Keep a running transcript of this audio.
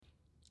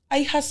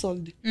I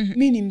hustled.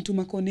 Mimi ni mtu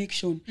ma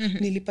connection.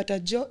 Nilipata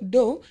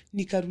do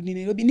nikarudi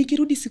Nairobi.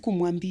 Nikirudi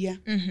sikumwambia.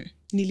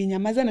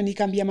 Nilinyamaza na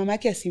nikaambia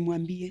mamake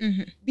asimwambie.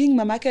 Being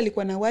mamake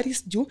alikuwa na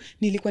worries juu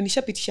nilikuwa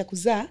nishapitisha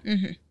kuzaa.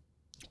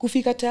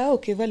 Kufika tao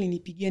Keva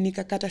alinipigia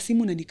nikakata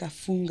simu na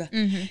nikafunga.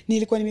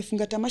 Nilikuwa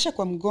nimefunga tamasha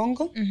kwa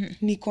mgongo,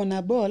 niko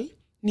na ball,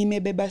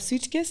 nimebeba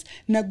suitcase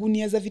na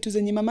gunia za vitu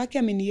zenye mamake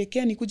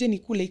ameniwekea nikuje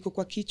nikule iko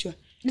kwa kichwa.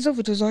 Hizo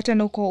vitu zote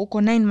na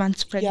uko 9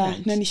 months pregnant.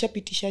 Yeah, na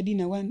nishapitisha hadi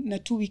na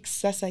 2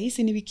 weeks sasa.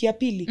 Hii ni wiki ya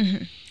pili.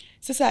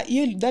 Sasa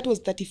hiyo that was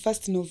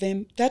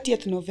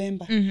 30th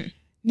November.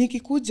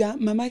 Nikikuja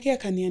mamake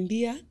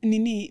akaniambia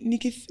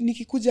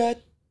nikikuja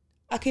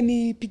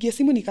akanipigia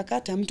simu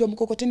nikakata, mtu wa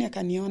mkokoteni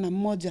akaniona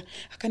mmoja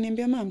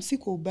akaniambia mam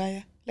siko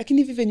ubaya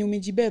lakini hivi venye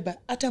umejibeba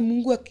hata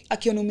Mungu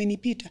akiona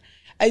umenipita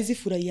aizi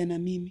furahia na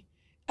mimi.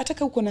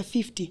 Ataka uko na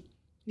 50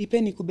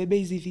 nipeni kubebe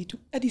hizi vitu.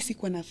 Hadi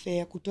sikuwa na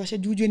fare kutosha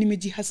jujue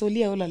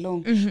nimejihasolia all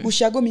along.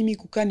 Ushago mimi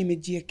kukaa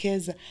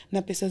nimejiekeza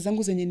na pesa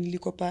zangu zenye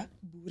nilikopa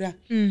bura.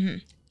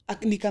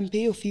 Nikampe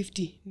hiyo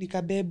 50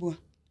 nikabebwa.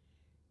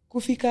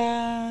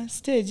 Kufika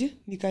stage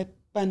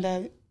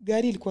nikapanda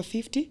gari ilikuwa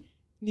 50,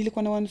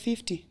 nilikuwa na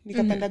 150.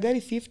 Nikapanda gari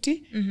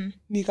 50,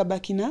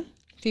 nikabaki na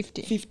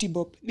 50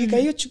 bob.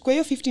 Kwa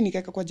hiyo 50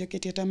 nikaweka kwa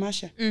jaketi ya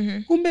tamasha.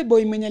 Kumbe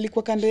boy mwenye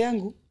alikuwa kando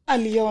yangu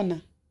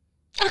aliona.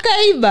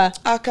 Akaiba.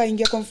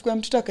 Akaingia kwa mfuko ya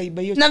mtoto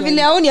akaiba hiyo. Na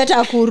vile haoni hata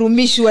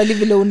akuhurumishwa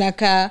vile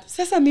unakaa.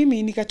 Sasa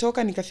mimi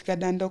nikatoka nikafika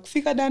Dando.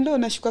 Kufika Dando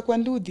nashuka kwa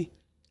Ndudhi.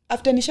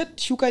 After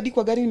nishashuka hadi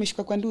kwa gari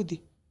nimeshuka kwa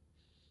Ndudhi.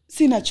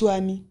 Sina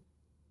chwani.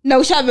 Na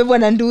ushabebwa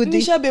na Ndudhi.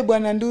 Nishabebwa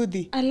na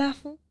Ndudhi.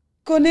 Alafu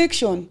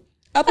connection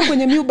hapo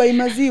kwenye miubai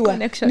maziwa.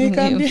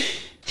 Nikamwambia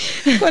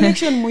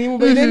connection muhimu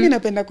bali mimi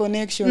napenda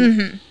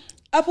connection.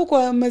 Hapo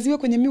kwa maziwa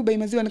kwenye miubai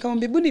maziwa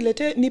nikamwambia hebu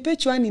nipe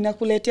chwani na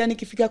kuletea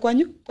nikifika kwa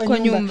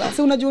nyumba.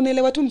 Sasa unajua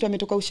unaelewa tu mtu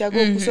ametoka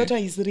ushago kusota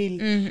is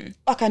real.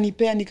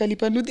 Akanipea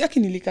nikalipa Ndudhi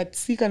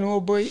akinilikatisika no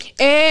boy.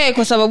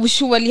 Kwa sababu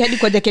surely hadi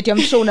kwa jaketi ya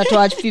mtoto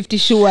unatoa 50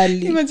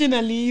 surely. Imagine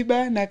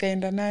aliiba na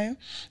akaenda nayo.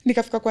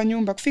 Nikafika kwa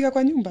nyumba. Kufika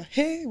kwa nyumba,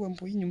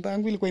 wambo hii nyumba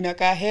yangu ilikuwa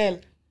inakaa hell.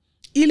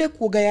 Ile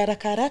kuoga ya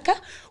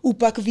haraka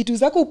upack vitu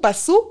zako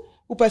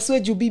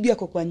upasue juu bibi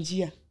ako kwa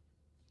njia.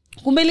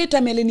 Kumbe ile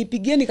time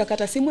alinipigia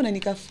nikakata simu na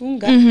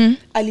nikafunga.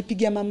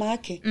 Alipigia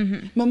mamake.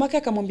 Mamake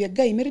akamwambia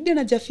guy Meridian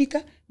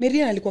hajafika.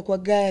 Meridian alikuwa kwa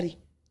gari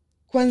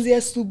kuanzia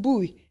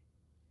asubuhi.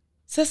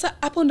 Sasa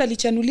hapo ndo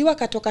alichanuliwa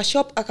akatoka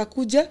shop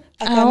akakuja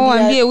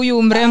akaambia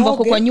huyu mrembo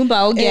kwa nyumba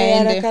aoge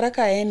aende.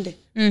 Haraka aende.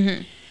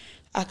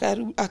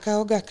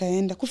 Akaoga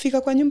akaenda.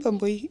 Kufika kwa nyumba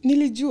mboi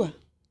nilijua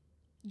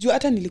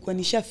hata nilikuwa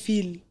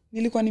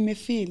nilikuwa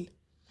nimefeel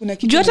kuna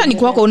kitu. Hata ni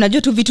kwako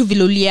unajua tu vitu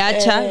vile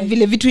uliacha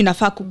vile vitu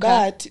inafaa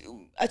kukaa. But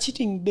a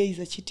cheating bay is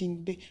a cheating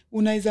bay.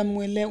 Unaweza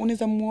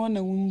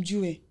muona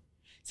umjue.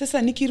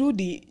 Sasa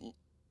nikirudi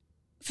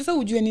sasa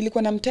ujue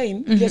nilikuwa na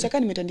time niliachaka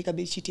nimetandika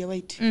bedsheet ya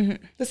white.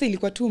 Sasa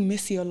ilikuwa tu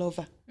messy all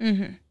over.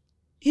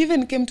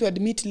 Even came to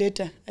admit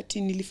later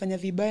ati nilifanya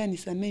vibaya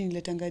nisamee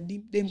niletanga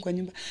dem kwa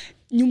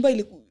nyumba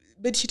ile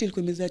bedsheet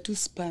ilikuwa imejaa tu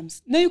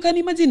spams. Na you can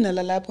imagine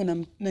nalala hapo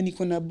na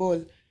niko na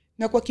ball.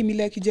 Na kwa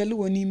kimila ya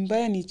Kijaluo ni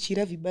mbaya ni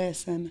chira vibaya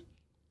sana.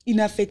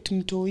 Ina affect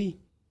mtoi.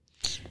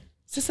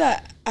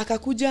 Sasa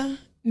akakuja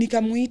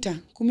nikamuita,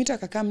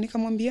 akakam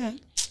nikamwambia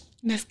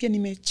nasikia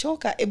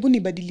nimechoka, hebu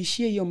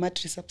nibadilishie hiyo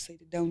mattress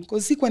upside down.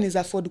 Kwa sikuwa naweza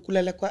afford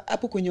kulala kwa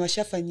hapo kwenye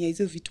washafanyia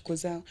hizo vituko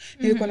zao.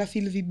 Nilikuwa na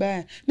feel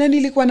vibaya na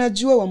nilikuwa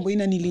najua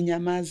Wamboina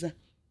nilinyamaza.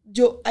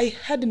 I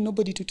had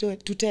nobody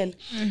to tell.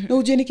 Na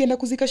uje nikienda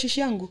kuzika shishi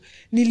yangu,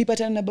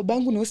 nilipatana na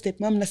babangu na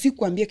stepmom na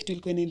sikuambia kitu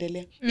ilikuwa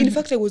inaendelea. In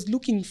fact I was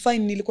looking fine,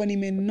 nilikuwa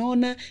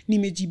nimenona,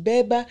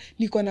 nimejibeba,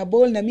 niko na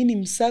ball na mimi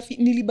ni msafi,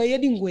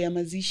 nilibayadi nguo ya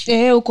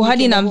mazishi. Uko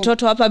hadi na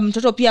mtoto hapa,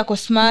 mtoto pia ako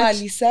smart.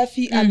 Mali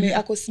safi,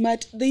 ako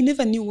smart. They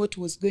never knew what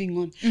was going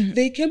on.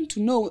 They came to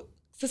know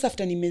sasa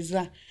after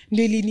nimezaa.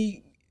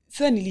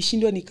 Sasa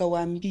nilishindwa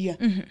nikawaambia.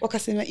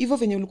 Wakasema hivyo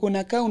venye ulikuwa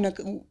unakaa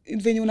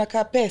venye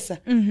unakaa pesa.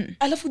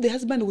 Alafu the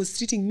husband was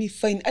treating me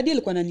fine. Hadi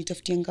alikuwa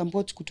ananitafutia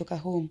ngambot kutoka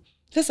home.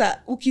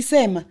 Sasa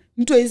ukisema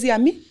mtu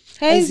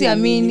haizi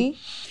amini.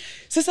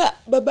 Sasa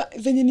baba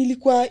venye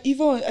nilikuwa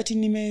hivyo ati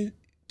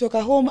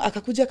nimetoka home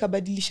akakuja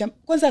akabadilisha.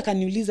 Kwanza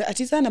akaniuliza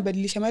ati sana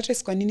nabadilisha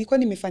mattress kwa nini? Kwa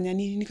nimefanya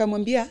nini?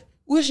 Nikamwambia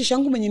huyo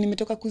shishangu mwenye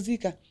nimetoka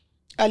kuzika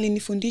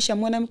alinifundisha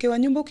mwanamke wa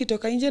nyumba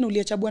ukitoka nje na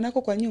uliacha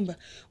bwanako kwa nyumba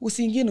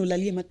usiingie na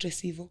ulalie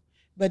mattress hivyo,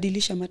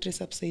 badilisha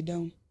mattress upside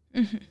down.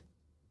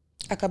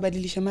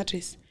 Akabadilisha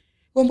mattress.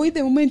 Wambo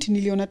the moment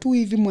niliona tu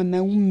hivi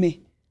mwanaume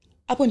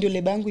hapo ndio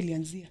leba yangu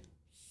ilianzia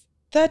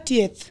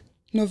 30th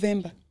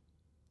November.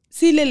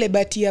 Si ile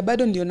lebatia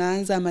bado ndio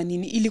naanza ama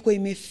nini, ilikuwa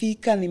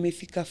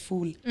imefika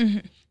full.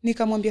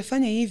 Nikamwambia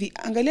fanya hivi,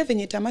 angalia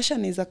venye tamasha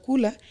naweza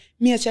kula,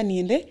 mimi acha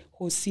niende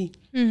hosi.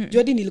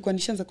 Hadi nilikuwa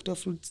nishaanza kutoa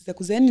fruits za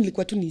kuzaa,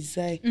 nilikuwa tu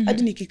nizae.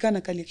 Hadi nikikaa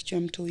na kali kichwa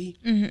mtoi.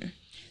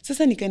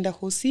 Sasa nikaenda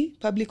hosi,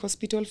 Public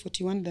Hospital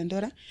 41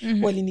 Dandora,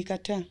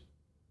 walinikataa.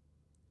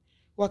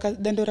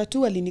 Dandora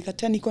tu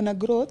walinikataa, niko na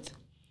growth.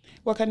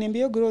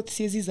 Wakaniambia growth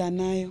siwezi za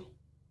nayo.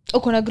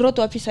 Uko na growth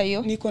wapi sasa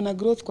hiyo? Niko na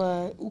growth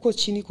kwa uko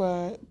chini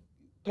kwa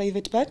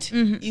private part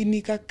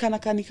nikakana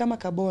kama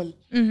kaball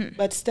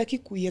but sitaki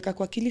kuiweka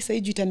kwa akili sasa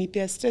juu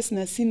itanipea stress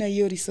na sina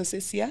hiyo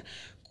resources ya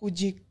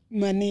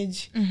kujimanage.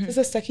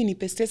 Sasa sitaki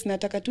nipe stress,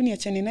 nataka tu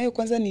niachane nayo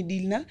kwanza, ni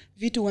deal na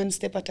vitu one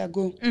step at a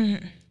go.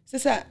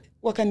 Sasa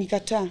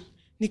wakanikataa,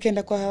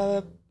 nikaenda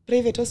kwa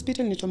private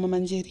hospital inaitwa Mama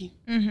Njeri.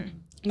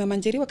 Mama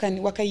Njeri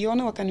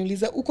wakaiona,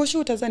 wakaniuliza uko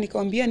sure utaza?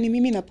 Nikamwambia ni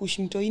mimi na push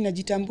mtoi,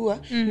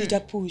 najitambua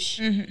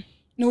nitapush.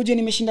 Na uje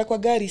nimeshinda kwa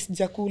gari,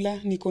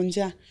 sijakula, niko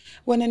njaa.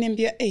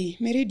 Wananiambia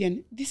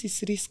Meridian, this is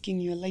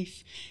risking your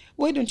life,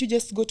 why don't you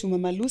just go to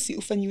Mama Lucy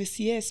ufanyiwe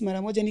CS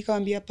mara moja?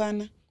 Nikamwambia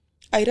hapana,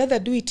 I rather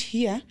do it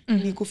here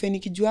nikufe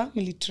nikijua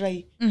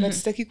mlitry but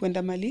sitaki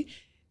kwenda mali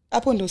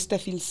hapo ndo sta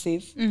feel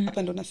safe.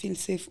 Hapa ndo na feel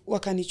safe.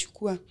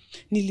 Wakanichukua,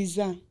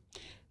 nilizaa.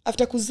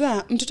 After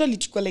kuzaa mtoto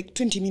alichukua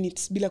like 20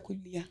 minutes bila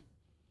kulia.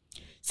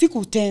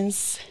 Siku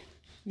tense,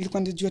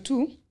 nilikuwa najua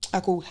tu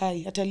ako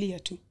uhai, atalia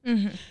tu.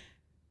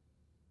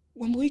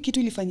 Wambo hii kitu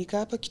ilifanyika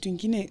hapa, kitu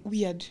kingine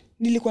weird.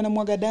 Nilikuwa na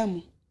mwaga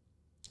damu.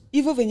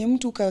 Hivyo venye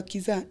mtu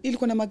ukakizaa,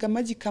 ilikuwa na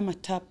magamaji kama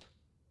tap.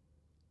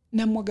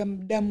 Na mwaga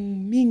damu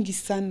mingi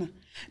sana.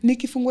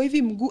 Nikifungwa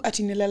hivi mguu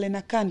ati nilale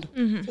na kando.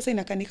 Sasa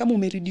inakani kama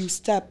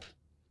umereduce tap.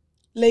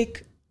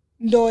 Like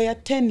ndoo ya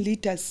 10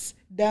 liters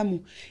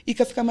damu.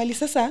 Ikafika mali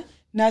sasa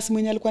nurse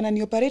mwenye alikuwa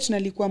ananioperate na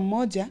alikuwa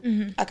mmoja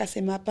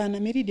akasema hapana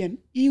Meridian,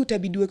 hii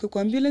utabidi uweke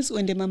kwa ambulance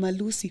uende Mama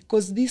Lucy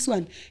cause this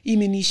one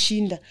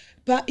imenishinda.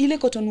 Ile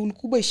cotton wool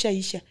kubwa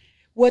ishaisha.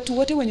 Watu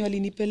wote wenye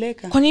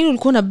walinipeleka. Kwa nini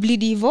ulikuwa na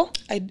bleed hivyo?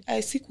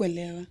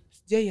 Sikuelewa.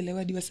 Sijaielewa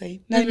hadi sasa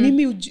hivi. Na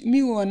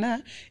mimi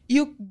huona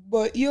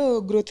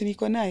hiyo growth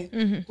niko nayo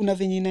kuna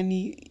venye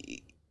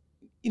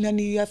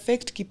inani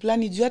affect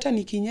kiplani juu hata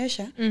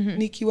nikinyesha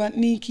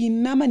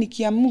nikinama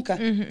nikiamka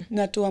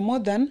natoa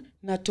more than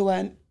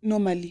natoa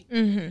normally.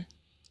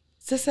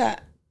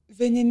 Sasa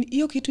venye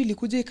hiyo kitu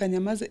ilikuja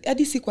ikanyamaza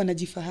hadi sikuwa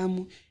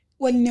najifahamu.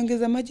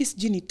 Waliniongeza maji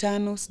sijui ni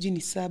 5 sijui ni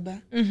 7.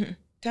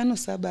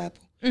 5-7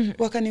 hapo.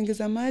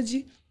 Wakaniongeza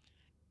maji.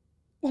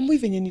 Wambo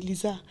venye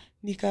nilizaa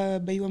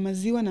nikabaiwa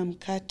maziwa na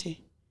mkate.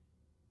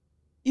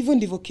 Hivyo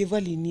ndivyo Kevo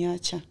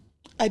aliniacha.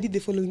 Hadi the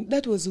following,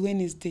 that was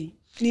Wednesday.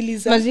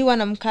 Nilizaa maziwa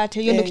na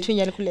mkate, hiyo ndio kitu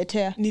yenye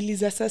alikuletea.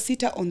 Nilizaa saa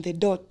 6 on the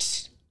dot.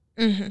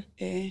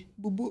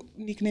 Bubu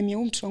nickname ya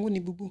mtoto wangu ni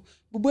Bubu.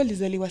 Bubu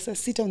alizaliwa saa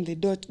 6 on the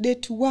dot,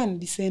 date 1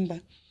 December.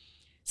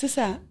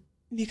 Sasa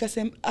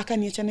nikasema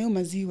akaniacha nayo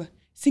maziwa.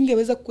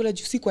 Singeweza kukula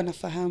juu sikuwa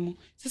nafahamu.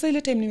 Sasa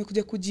ile time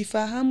nimekuja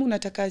kujifahamu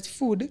nataka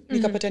food,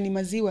 nikapata ni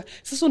maziwa.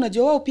 Sasa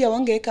unajua wao pia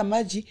wangeweka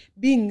maji,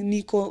 being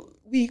niko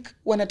weak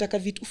wanataka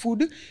vitu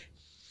food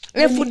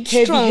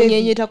strong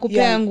yenye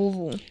itakupea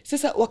nguvu.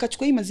 Sasa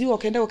wakachukua hii maziwa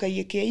wakaenda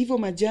wakaiwekea hivyo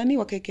majani,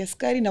 wakaekea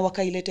sukari na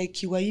wakaileta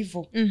ikiwa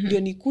hivyo. Ndio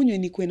nikunywe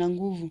nikuwe na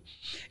nguvu.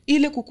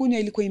 Ile kukunywa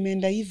ilikuwa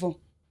imeenda hivyo.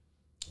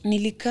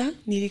 Nilikaa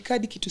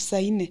hadi kitu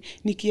saa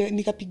 4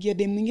 nikapigia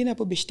dem mwingine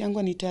hapo beshte yangu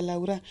anaitwa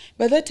Laura.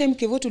 By that time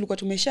Kevo tulikuwa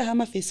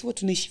tumeshahama phase 4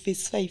 tunaishi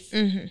phase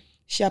 5.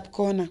 Sharp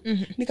corner.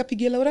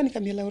 Nikapigia Laura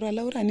nikamwambia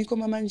Laura niko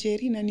Mama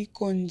Njeri na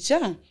niko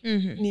njaa.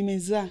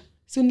 Nimezaa.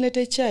 Si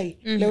unilete chai?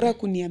 Laura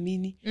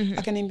kuniamini.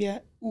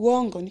 Akaniambia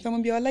uongo.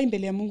 Nikamwambia wallahi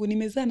mbele ya Mungu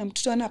nimezaa na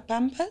mtoto ana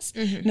pampers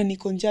na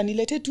niko njaa.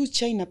 Nilete tu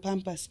chai na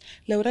pampers.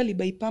 Laura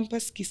libai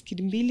pampers kiskid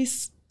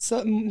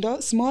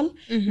 2 small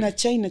na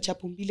chai na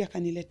chapo 2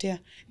 akaniletea.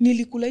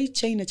 Nilikula hii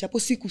chai na chapo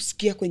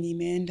sikusikia kwenye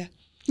imeenda.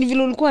 Ni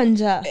vile ulikuwa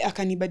njaa.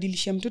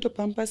 Akanibadilishia mtoto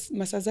pampers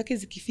masaa zake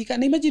zikifika.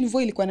 Na imagine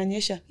mvua ilikuwa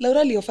inanyesha.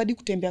 Laura aliofadi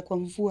kutembea kwa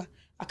mvua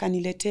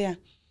akaniletea.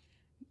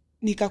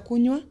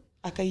 Nikakunywa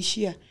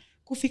akaishia.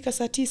 Kufika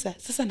saa 9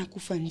 sasa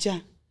nakufa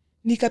njaa.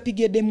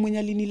 Nikapigia dem mwenye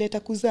alinileta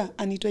kuzaa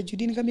anaitwa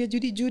Judy.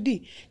 Nikamwambia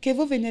Judy,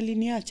 Kevo venye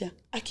aliniacha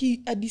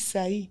hadi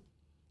saa hii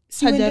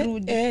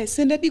hajarudi.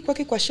 Sendadi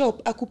kwake kwa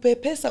shop akupe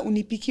pesa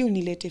unipikie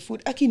unilete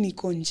food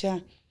niko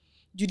njaa.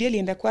 Judy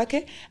alienda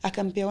kwake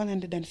akampea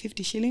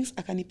 150 shillings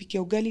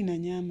akanipikia ugali na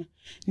nyama.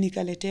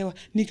 Nikaletewa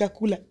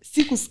nikakula.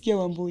 Sikusikia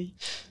Wamboi.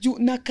 Juu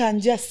na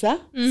kanja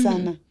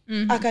sana.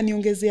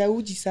 Akaniongezea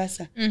uji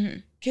sasa.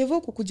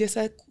 Kevo kukuja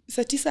saa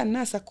 9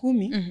 na saa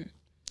 10.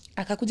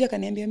 Akakuja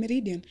akaniambia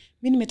Meridian,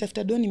 mimi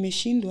nimetafuta doni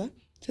nimeshindwa.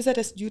 Sasa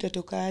hata sijui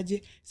utatoka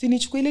aje. Si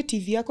nichukue ile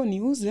TV yako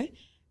niuze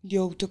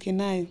ndio utoke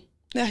nayo.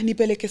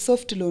 Nipeleke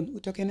soft loan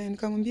utoke nayo.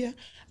 Nikamwambia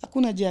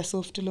hakuna haja ya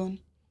soft loan.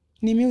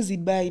 Ni music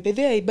buy. By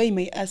the way, I buy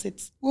my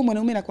assets. Huyo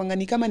mwanaume nakuanga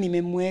ni kama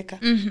nimemweka.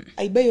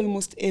 I buy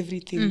almost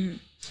everything.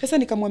 Sasa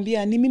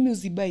nikamwambia ni mimi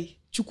uzibai.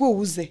 Chukua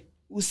uuze.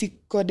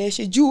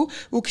 Usikodeshe. Juu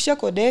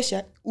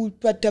ukishakodesha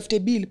utafute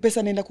bill,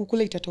 pesa naenda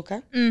kukula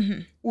itatoka.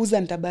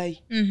 Uza nitabai.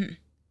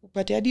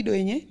 Upate hadi do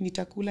yenye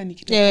nitakula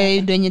nikitoka.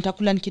 Do yenye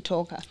nitakula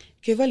nikitoka.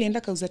 Kevo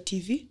alienda kauza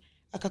TV,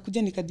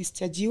 akakuja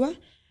nikadischargiwa,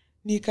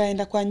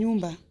 nikaenda kwa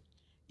nyumba.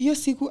 Hiyo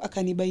siku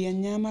akanibaia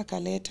nyama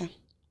akaleta.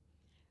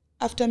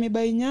 After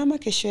amebai nyama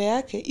kesho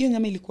yake, hiyo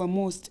nyama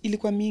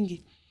ilikuwa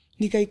mingi.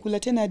 Nikaikula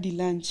tena hadi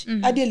lunch.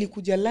 Hadi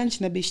alikuja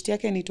lunch na beshte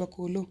yake anaitwa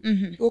Kolo.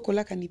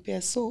 Kola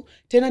kanipea. So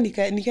tena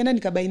nikaenda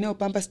nikabai nao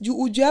pampers. Juu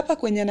uje hapa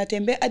kwenye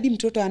anatembea hadi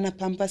mtoto ana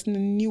pampers na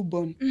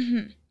newborn.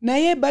 Na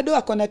yeye bado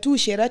akona tu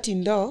sherati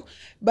ndo,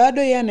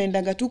 bado yeye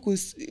anaendanga tu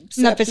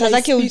na pesa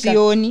zake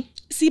uzioni.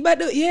 si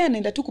bado yeye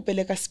anaenda tu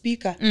kupeleka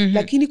speaker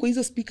lakini kwa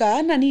hizo speaker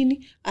hana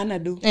nini, hana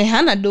do.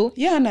 Hana do.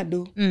 Yeye hana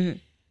do.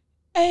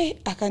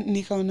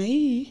 Nikaona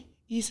hii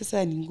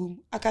sasa ni ngumu.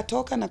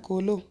 Akatoka na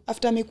Kolo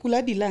after amekula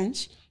hadi lunch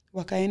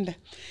wakaenda.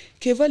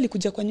 Kevo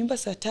alikuja kwa nyumba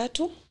saa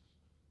 3,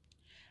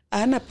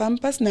 hana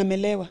pampers na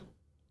amelewa.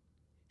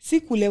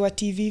 Si kulewa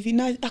TV hivi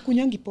na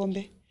hakunyangi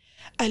pombe.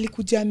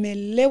 Alikuja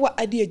amelewa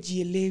hadi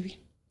ajielewi.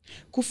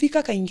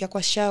 Kufika kaingia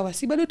kwa shower.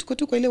 Si bado tuko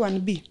tu kwa ile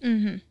 1B.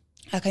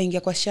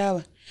 Akaingia kwa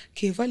shower.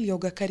 Kevo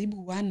alioga karibu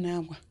 1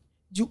 hour.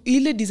 Juu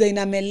ile design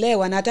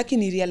amelewa na hataki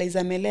ni realize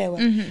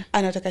amelewa.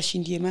 Anataka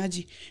shindie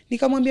maji.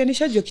 Nikamwambia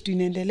nishajua kitu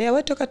inaendelea.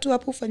 Wewe toka tu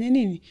hapo ufanye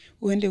nini?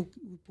 Uende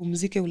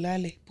upumzike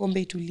ulale.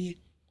 Pombe itulie.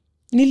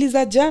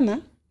 Niliza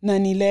jana na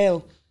ni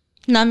leo.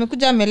 Na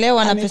amekuja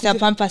amelewa na pesa ya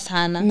pampa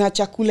sana. Na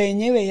chakula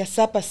yenyewe ya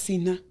sapa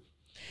sina.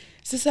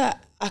 Sasa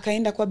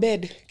akaenda kwa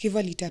bed.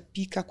 Kevo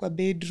litapika kwa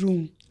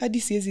bedroom.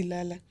 Hadi siwezi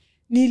lala.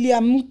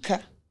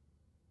 Niliamka.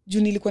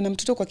 Juu nilikuwa na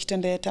mtoto kwa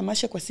kitanda ya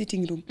tamasha kwa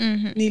sitting room.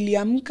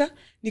 Niliamka,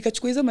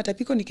 nikachukua hizo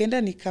matapiko,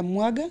 nikaenda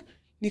nikamwaga,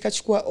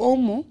 nikachukua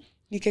omo,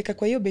 nikaeka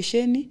kwa hiyo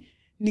besheni,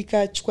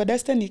 nikachukua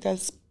duster,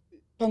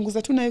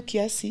 nikapanguza tu nayo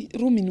kiasi,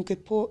 room inuke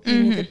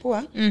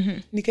poa.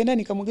 Nikaenda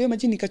nikamwaga hiyo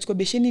maji, nikachukua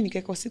besheni,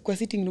 nikaeka kwa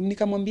sitting room,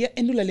 nikamwambia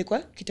enda ulale kwa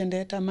kitanda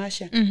ya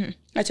tamasha.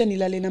 Acha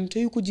nilale na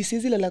mtoi huku,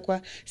 jisizi lala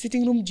kwa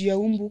sitting room juu ya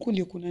umbu, huku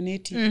ndio kuna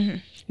neti.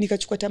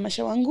 Nikachukua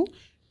tamasha wangu,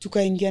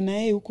 tukaingia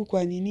naye huku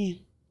kwa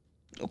nini?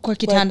 Kwa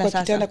kitanda kwa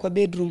sasa. Kitanda kwa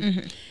bedroom.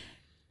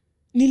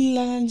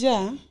 Nililala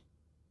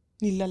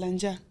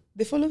njaa.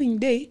 The following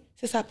day,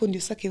 sasa hapo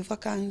ndio sasa Kevo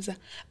kaanza.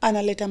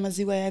 Analeta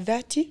maziwa ya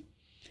 30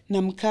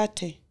 na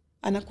mkate.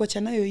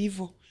 Anakuacha nayo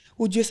hivyo.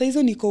 Ujue saa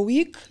hizo niko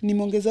weak,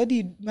 nimeongeza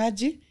hadi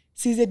maji,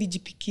 siwezi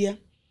jipikia.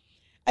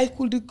 I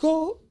could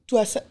go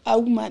to a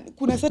woman.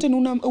 Kuna certain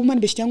woman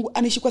beshti yangu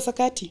anaishi kwa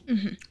Sakati.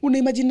 Una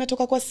imagine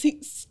natoka kwa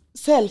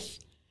self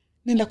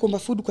nenda kuomba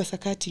food kwa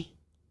Sakati.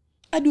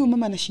 Hadi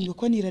mama anashindwa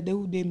kwani rada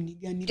huu dem ni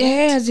gani?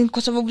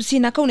 Kwa sababu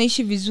sina kama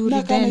unaishi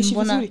vizuri then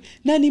mbona?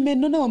 Na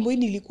nimenona Wamboi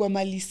nilikuwa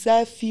mali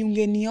safi,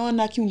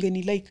 ungeniona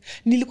ungeni like.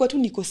 Nilikuwa tu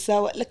niko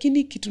sawa,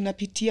 lakini kitu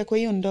napitia kwa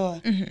hiyo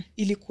ndoa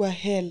ilikuwa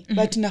hell.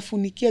 But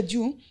nafunikia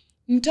juu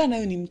mtaa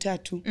nayo ni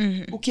mtatu.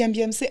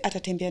 Ukiambia mse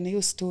atatembea na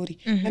hiyo story.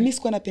 Na mimi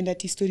sikuwa napenda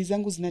ati stories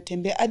zangu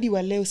zinatembea hadi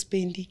wa leo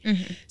spendi.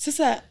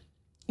 Sasa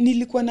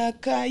nilikuwa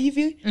nakaa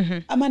hivi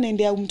ama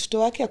naendea mtoto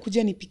wake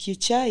akuja nipikie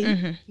chai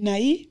na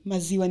hii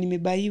maziwa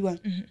nimebaiwa.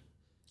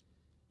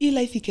 Hii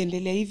life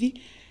ikaendelea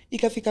hivi,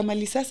 ikafika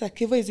mali sasa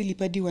Kevo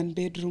izilipadi 1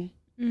 bedroom.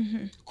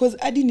 Cause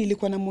hadi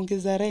nilikuwa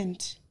namuongeza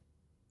rent.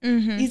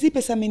 Hizi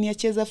pesa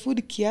ameniacheza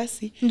food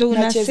kiasi,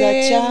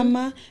 nacheza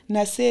chama,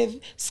 na save.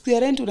 Siku ya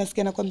rent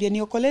unasikia nakwambia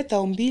niokolee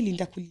 2,000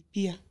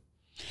 nitakulipia.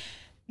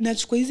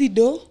 Nachukua hizi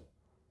do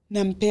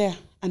nampea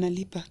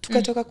analipa.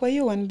 Tukatoka kwa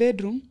hiyo 1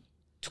 bedroom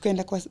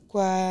tukaenda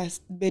kwa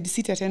bed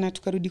sitter tena,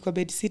 tukarudi kwa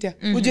bed sitter.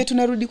 Uje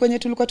tunarudi kwenye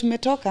tulikuwa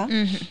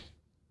tumetoka.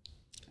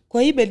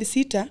 Kwa hii bed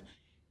sitter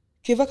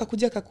Kevo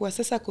akakuja akakuwa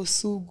sasa kwa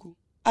sugu.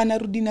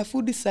 Anarudi na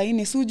food saa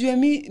 4. Si ujue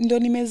mimi ndo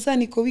nimezaa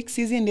niko week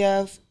hizi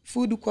ndio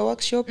food kwa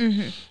workshop.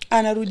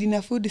 Anarudi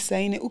na food saa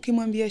 4.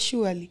 Ukimwambia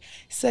surely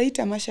saa 8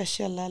 tamasha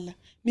shalala.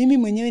 Mimi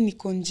mwenyewe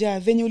niko njaa.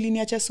 Venye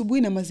uliniacha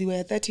asubuhi na maziwa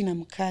ya 30 na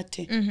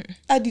mkate.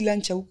 Hadi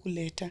lunch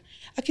hukuleta.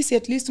 Akisi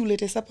at least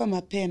ulete sapa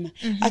mapema.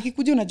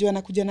 Akikuja unajua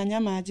anakuja na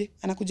nyama aje?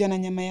 Anakuja na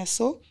nyama ya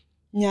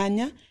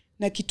nyanya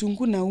na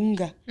kitunguu na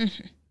unga.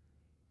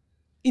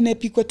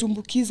 Inapikwa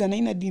tumbukiza na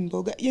ina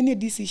dimboga. Yaani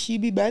disi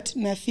shibi but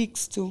na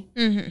fix tu.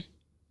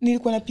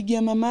 Nilikuwa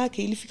napigia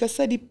mamake, ilifika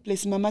sadi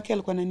place mamake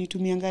alikuwa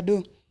ananitumia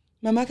ngado.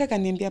 Mamake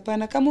akaniambia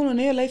hapana, kama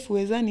unaona hiyo life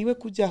uwezani wewe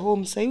kuja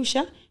home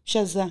sasa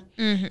ushaza.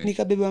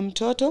 Nikabeba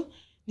mtoto,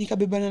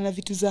 nikabebana na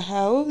vitu za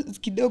hao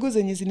kidogo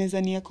zenye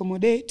zinaweza ni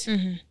accommodate.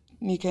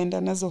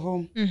 Nikaenda nazo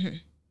home.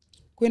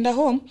 Kwenda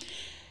home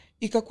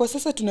ikakuwa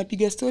sasa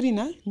tunapiga story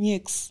na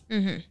Nyex.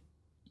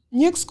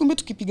 Nyex kumbe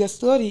tukipiga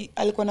story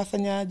alikuwa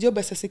anafanya job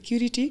as a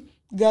security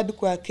guard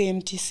kwa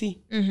KMTC.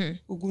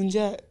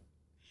 Ugunja.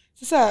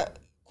 Sasa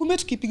kumbe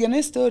tukipiga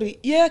na story,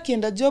 yeye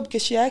akienda job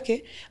kesho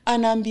yake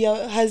anaambia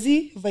Hazi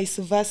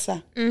vice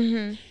versa.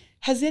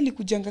 Hazi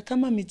alikujanga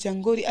kama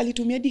mijangori,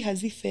 alitumia di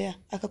Hazi fair,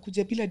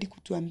 akakuja bila di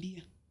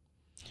kutuambia.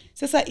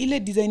 Sasa ile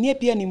design yake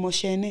pia ni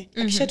moshene.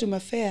 Akishatuma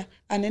fair,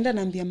 anaenda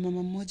naambia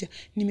mama mmoja,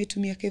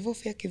 nimetumia Kevo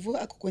fair, Kevo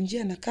ako kwa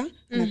njia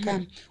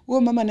nakaa.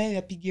 Huyo mama naye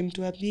apigie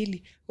mtu wa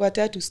 2, wa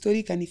 3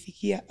 story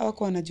kanifikia,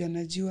 hawako wanajua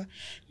najua.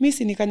 Mimi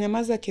si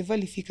nikanyamaza. Kevo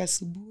alifika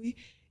asubuhi.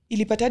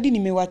 Ilipata hadi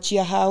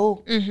nimewachia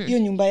hao hiyo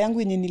nyumba yangu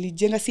yenye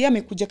nilijenga. Si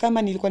amekuja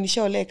kama nilikuwa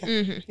nishaoleka.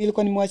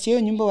 Nilikuwa nimewachia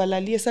hiyo nyumba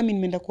walalie. Sasa mimi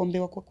nimeenda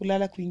kuombewa kwa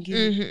kulala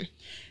kwingine.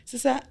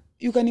 Sasa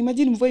you can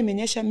imagine mvua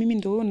imenyesha, mimi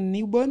ndio huyo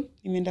newborn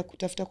nimeenda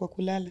kutafuta kwa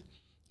kulala.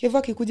 Kevo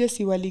akikuja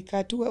si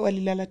walikaa tu,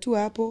 walilala tu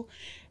hapo.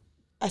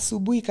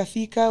 Asubuhi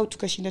ikafika,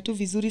 tukashinda tu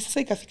vizuri.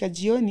 Sasa ikafika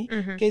jioni,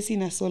 kesi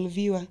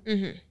inasolviwa.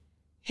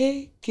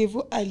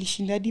 Kevo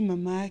alishinda hadi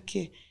mama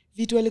yake.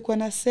 Vitu alikuwa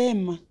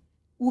nasema,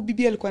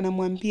 bibi alikuwa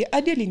anamwambia,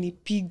 hadi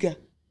alinipiga.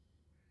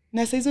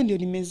 Na sasa hizo ndio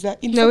nimezaa.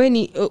 Na wewe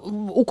ni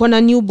uko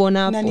na newborn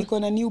hapo. Na niko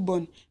na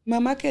newborn.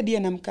 Mamake hadi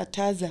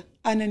anamkataza,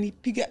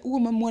 ananipiga.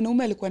 Huyo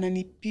mwanaume alikuwa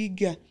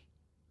ananipiga.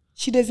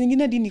 Shida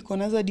zingine hadi niko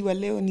nazo hadi wa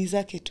leo ni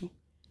zake tu.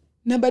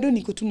 Na bado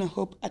niko tu na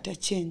hope ata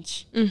change.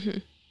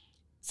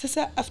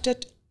 Sasa after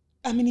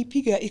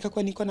amenipiga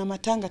ikakuwa niko na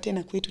matanga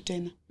tena kwetu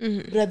tena.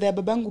 Brother ya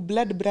babangu,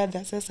 blood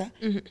brother sasa,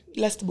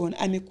 last born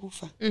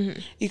amekufa.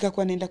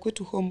 Ikakuwa naenda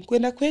kwetu home.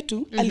 Kwenda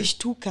kwetu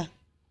alishtuka.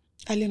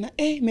 Aliona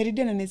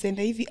Meridian anaweza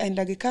enda hivi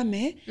aendage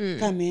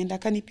kameenda,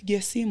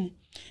 akanipigia simu.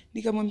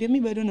 Nikamwambia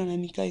mimi bado naona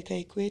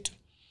nikae kwetu.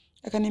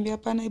 Akaniambia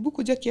hapana, hebu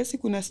kuja kiasi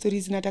kuna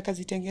stories zinataka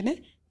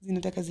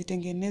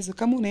zitengenezwe.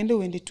 Kama unaenda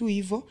uende tu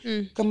hivyo,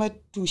 kama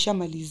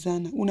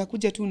tushamalizana,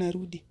 unakuja tu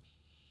unarudi.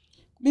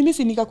 Mimi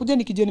si nikakuja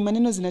nikijua ni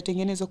maneno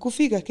zinatengenezwa.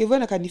 Kufika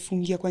Kevona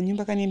kanifungia kwa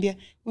nyumba, kaniambia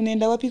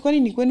unaenda wapi, kwani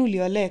ni kwenu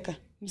ulioleka?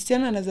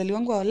 Msichana anazali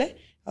wangu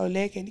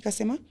aoleke.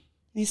 Nikasema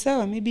ni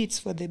sawa, maybe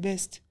it's for the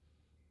best.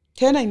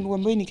 Tena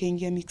imwambie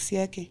nikaingia mix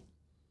yake.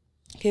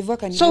 Kevo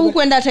kanibeba. So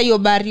hukwenda hata hiyo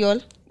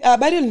burial?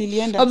 Burial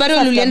nilienda.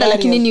 Burial ulienda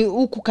lakini ni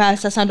huku kaa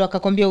sasa ndo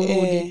akakwambia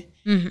urudi.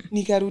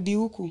 Nikarudi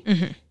huku.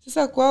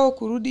 Sasa kwao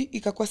kurudi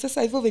ikakuwa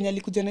sasa hivyo venye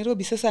alikuja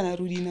Nairobi sasa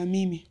anarudi na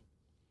mimi.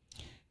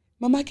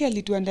 Mamake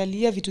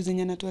alituandalia vitu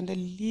zenye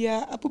anatuandalia.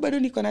 Hapo bado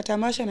niko na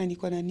tamasha na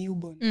niko na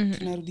newborn.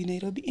 Tunarudi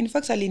Nairobi. In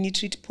fact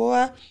alinitreat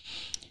poa.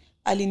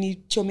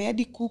 Alinichomea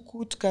hadi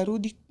kuku,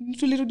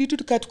 tulirudi tu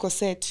tuko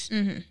set.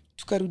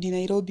 Tukarudi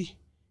Nairobi.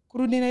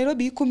 Kurudi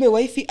Nairobi kumbe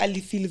wifi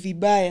alifeel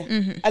vibaya.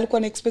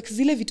 Alikuwa na expect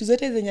zile vitu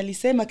zote zenye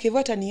alisema Kevo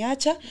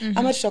ataniacha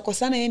ama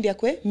tutakosana yeye ndiye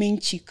akwe main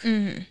chick.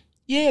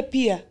 Yeye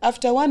pia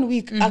after 1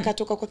 week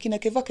akatoka kwa kina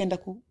Kevo akaenda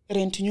ku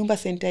rent nyumba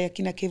center ya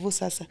kina Kevo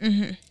sasa.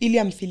 Ili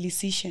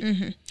amfilisishe.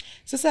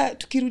 Sasa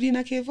tukirudi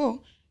na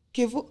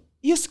Kevo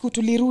hiyo siku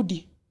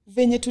tulirudi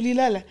venye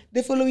tulilala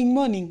the following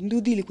morning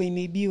nduthi ilikuwa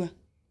imeibiwa.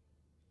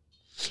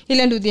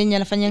 Ile nduthi yenye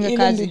anafanyanga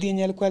kazi. Ile nduthi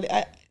yenye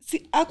alikuwa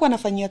hakuwa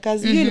anafanyia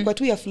kazi. Hiyo ilikuwa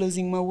tu ya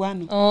flossing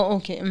mauano.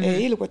 Okay. Hiyo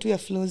ilikuwa tu ya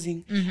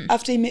flossing.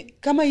 After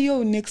kama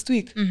hiyo next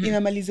week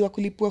inamaliziwa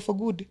kulipua for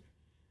good.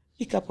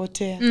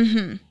 Ikapotea.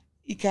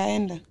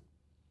 Ikaenda.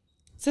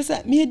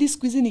 Sasa mimi hadi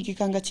siku hizi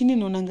nikikanga chini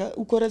naonanga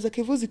ukora za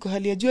Kevo ziko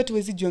hali ya juu,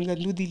 hatuwezi juanga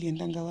nduthi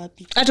iliendanga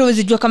wapi. Hata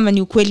huwezi jua kama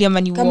ni ukweli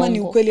ama ni uongo. Kama ni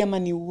ukweli ama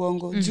ni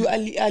uongo. Juu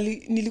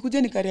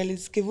nilikuja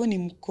nikarealize Kevo ni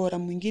mkora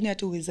mwingine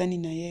hata uwezani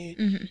na yeye.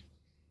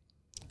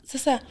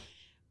 Sasa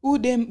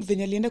udem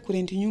venye alienda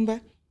kurenti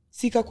nyumba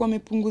sikakuwa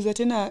amepunguza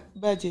tena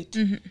budget.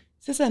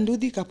 Sasa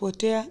nduthi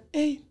kapotea.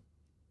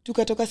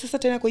 Tukatoka sasa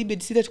tena kwa hii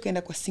bedsitter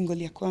tukaenda kwa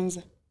single ya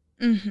kwanza.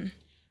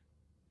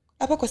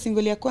 Hapa kwa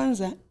single ya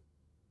kwanza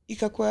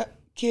ikakuwa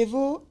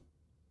Kevo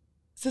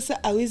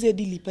sasa aweze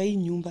hadi lipa hii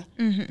nyumba.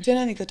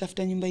 Tena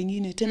nikatafuta nyumba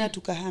nyingine tena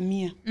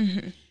tukahamia.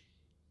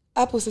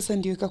 Hapo sasa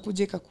ndio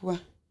ikakuja ikakuwa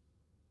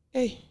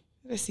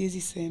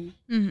siwezi sema.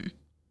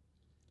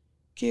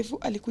 Kevo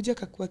alikuja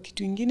akakuwa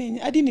kitu kingine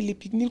hadi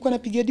nilikuwa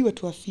napigia hadi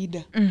watu wa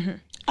FIDA.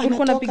 Ulikuwa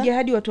unapigia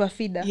hadi watu wa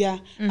FIDA?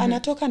 Yeah.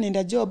 Anatoka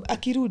anaenda job,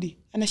 akirudi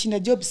anashinda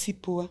job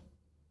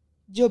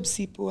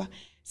si poa.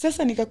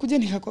 Sasa nikakuja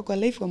nikakuwa kwa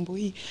life ambapo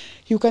hii.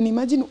 You can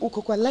imagine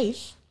uko kwa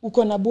life,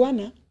 uko na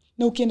bwana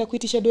na ukienda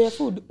kuitisha do ya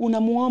food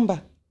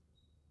unamuomba.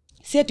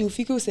 Si ati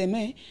ufike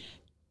useme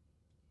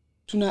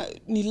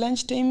ni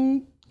lunch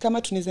time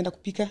kama tunaweza enda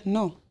kupika.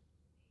 No.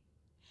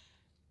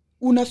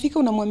 Unafika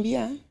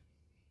unamwambia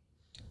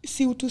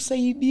si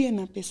utusaidie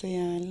na pesa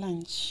ya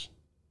lunch.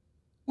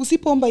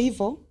 Usipoomba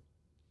hivyo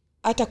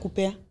hata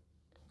kupea.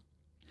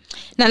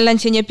 Na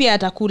lunch yenye pia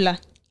atakula.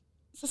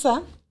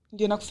 Sasa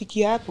ndio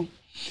nakufikia hapo.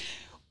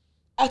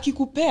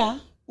 Akikupea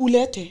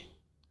ulete.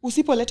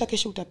 Usipoleta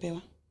kesho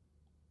utapewa.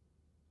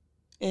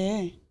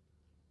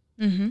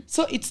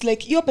 So it's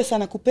like hiyo pesa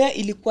nakupea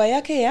ilikuwa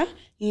yake ya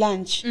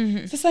lunch.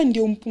 Sasa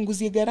ndio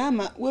umpunguzie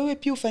gharama, wewe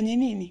pia ufanye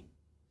nini?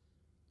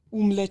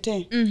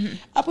 Umlete.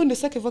 Hapo ndio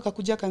sasa Kevo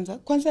akakuja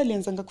kwanza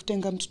alianzanga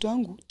kutenga mtoto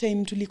wangu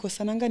time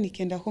tulikosananga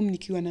nikienda home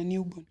nikiwa na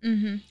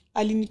newborn.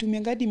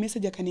 Alinitumia ngadi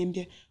message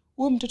akaniambia,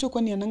 "Wewe mtoto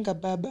kwani ananga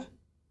baba?"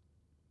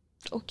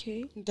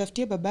 Okay.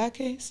 Nitafutie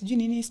babake, sijui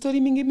nini,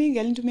 story mingi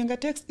alinitumia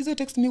text. Hizo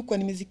text mimi kwa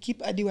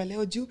nimezikeep hadi wa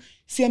leo juu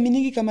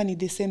siaminiki kama ni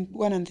the same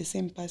one and the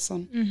same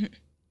person.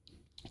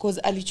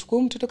 Cause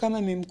alichukua mtoto kama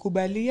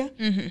amemkubalia.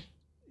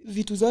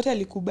 Vitu zote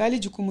alikubali,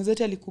 jukumu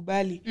zote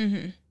alikubali.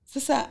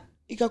 Sasa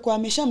ikakuwa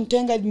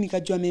ameshamtenga hadi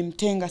nikajua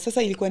amemtenga.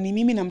 Sasa ilikuwa ni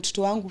mimi na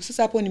mtoto wangu.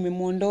 Sasa hapo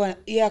nimemuondoa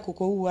yeye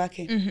akoko huu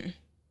wake.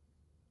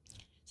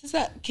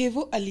 Sasa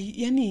Kevo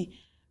yani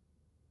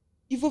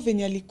hivyo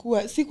venye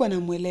alikuwa sikuwa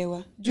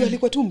namuelewa. Juu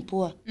alikuwa tu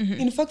mpoa.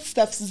 In fact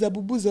staffs za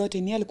bubu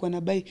zote ni alikuwa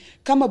anabai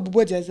kama bubu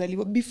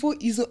hajazaliwa before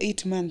hizo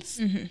 8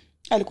 months.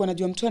 Alikuwa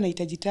anajua mtu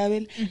anahitaji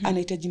towel,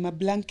 anahitaji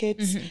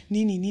blankets,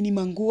 nini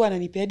manguo,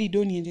 ananipea hadi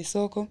do niende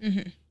soko.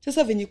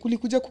 Sasa venye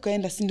kulikuja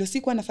kukaenda ndio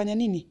sikuwa nafanya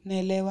nini?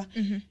 Naelewa.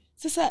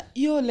 Sasa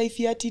hiyo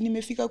life yati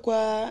nimefika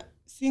kwa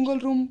single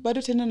room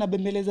bado tena na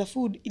bembeleza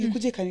food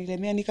ilikuja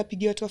ikanilemea.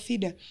 Nikapigia watu wa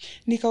FIDA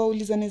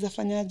nikawauliza naweza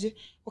fanyaje.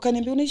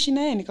 Wakaniambia unaishi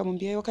naye,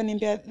 nikamwambia.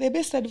 Wakaniambia the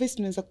best advice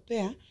tunaweza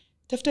kupea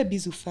tafuta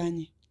busy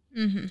ufanye.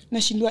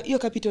 Nashindwa hiyo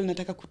capital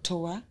nataka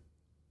kutoa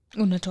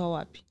Unatoa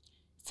wapi?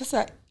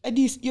 Sasa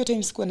hadi hiyo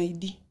time sikuwa na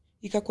ID.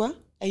 Ikakuwa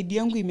ID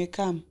yangu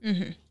imekam.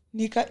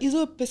 Nika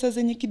hizo pesa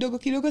zenye kidogo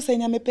kidogo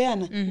sasa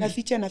amepeana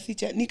na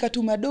ficha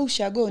nikatuma do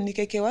ushago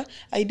nikaekewa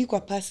ID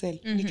kwa parcel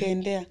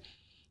nikaendea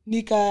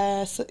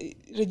nika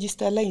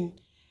register line.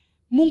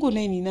 Mungu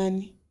naye ni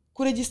nani?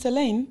 Ku register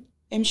line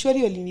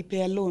mshwari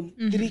walinipea loan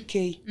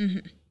 3k.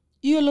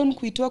 Hiyo loan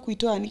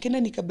kuitoa nikaenda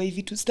nikabai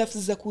vitu stuff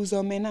za kuuza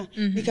omena.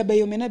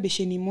 Nikabai omena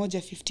besheni moja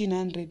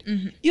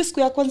 1500. Hiyo siku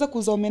ya kwanza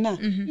kuuza omena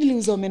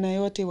niliuza omena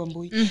yote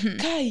Wambui.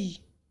 Kai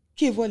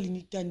Kevo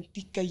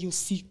alinitandika hiyo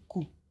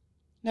siku.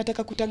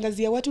 Nataka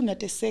kutangazia watu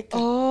nateseka.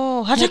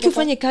 Hataki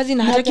ufanye kazi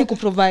na hataki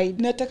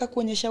kuprovide. Nataka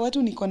kuonyesha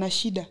watu niko na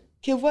shida.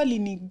 Kevo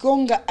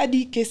alinigonga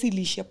hadi kesi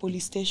iliishia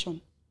police station.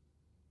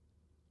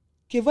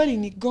 Kevo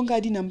alinigonga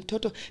hadi na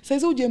mtoto.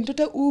 Sasa uje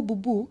mtoto huu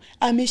bubu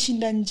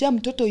ameshinda njaa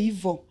mtoto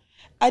hivyo.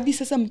 Hadi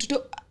sasa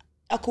mtoto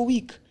ako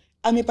weak.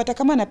 Amepata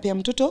kama anapea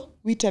mtoto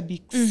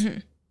Weetabix.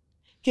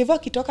 Kevo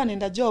akitoka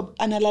anaenda job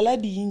analala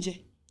hadi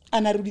nje.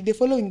 Anarudi the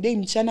following day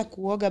mchana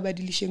kuoga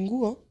badilishe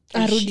nguo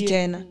arudi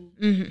tena.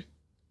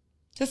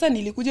 Sasa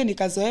nilikuja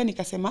nikazoea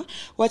nikasema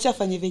wacha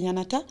afanye venye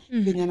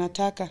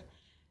anataka.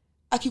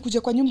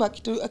 Akikuja kwa nyumba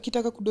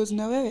akitaka kudozi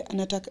na wewe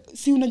anataka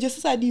si unajua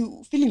sasa hadi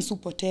feelings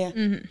upotea.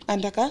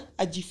 Anataka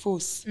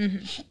ajiforce.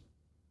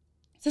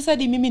 Sasa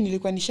hadi mimi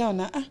nilikuwa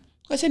nishaona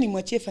wacha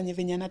nimwachie fanye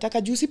venye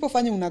anataka juu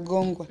usipofanya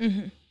unagongwa.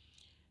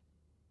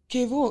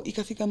 Kevo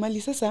ikafika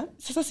mali sasa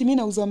si mimi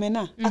nauza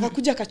omena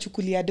akakuja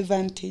akachukulia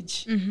advantage.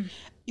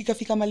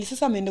 Ikafika mali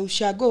sasa ameenda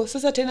ushago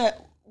sasa tena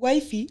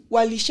wifi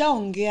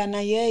walishaongea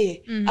na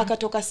yeye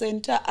akatoka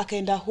center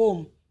akaenda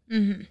home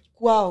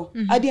kwao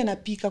hadi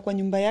anapika kwa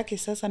nyumba yake.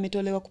 Sasa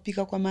ametolewa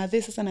kupika kwa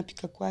madhe sasa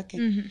anapika kwake.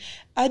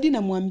 Hadi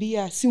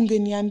namwambia si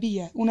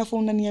ungeniambia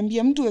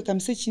unaniambia mtu weka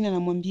mse chini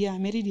anamwambia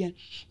Meridian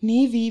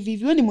ni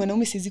hivi wewe ni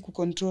mwanaume siwezi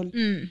kucontrol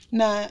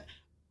na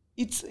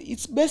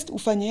it's best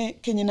ufanye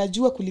kenye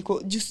najua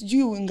kuliko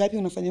juu ngapi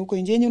unafanya huko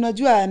nje yenye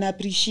unajua ana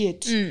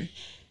appreciate.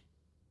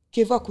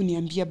 Keva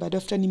kuniambia baada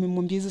after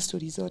nimemwambia hizo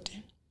story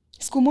zote.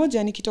 Siku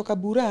moja nikitoka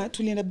Bura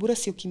tulienda Bura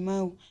sio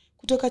Kimau.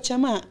 Kutoka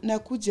Chama na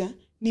kuja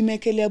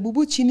nimekelea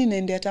bubu chini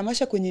naendea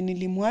tamasha kwenye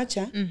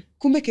nilimwacha.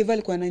 Kumbe Keva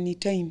alikuwa anani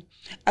time.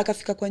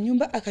 Akafika kwa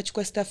nyumba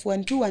akachukua staff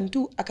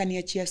 12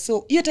 akaniachia.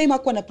 So hiyo time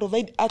hakuwa na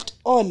provide at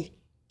all.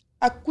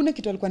 Hakuna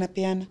kitu alikuwa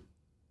anapeana.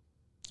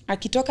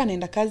 Akitoka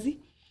naenda kazi.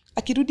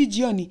 Akirudi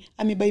jioni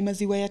amebai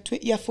maziwa ya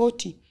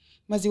 40.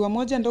 Maziwa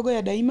moja ndogo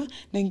ya Daima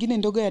na nyingine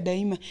ndogo ya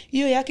Daima.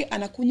 Hiyo yake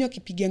anakunywa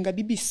akipigianga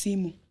bibi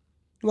simu.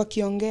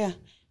 Wakiongea.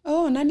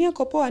 Nani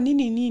yako poa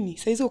nini?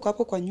 Saizi uko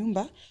hapo kwa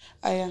nyumba.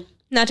 Aya.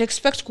 Na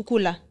expect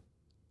kukula.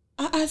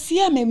 Si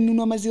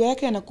amenunua maziwa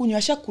yake anakunywa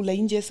ashakula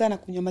nje sana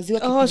kunywa maziwa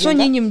kipigianga. So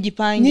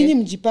nyinyi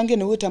mjipange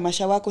na huyo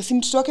tamasha wako. Si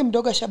mtoto wake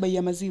mdogo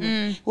ashabai maziwa.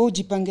 Wewe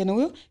ujipange na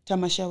huyo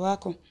tamasha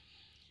wako.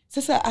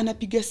 Sasa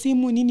anapiga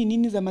simu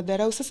nini za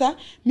madharau. Sasa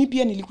mimi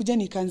pia nilikuja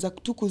nikaanza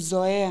tu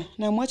kuzoea.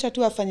 Na mwacha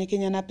tu afanye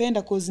Kenya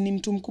anapenda cause ni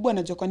mtu mkubwa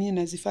anajua kwa nini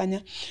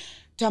anazifanya.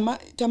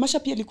 Tamasha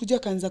pia alikuja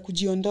kaanza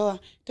kujiondoa.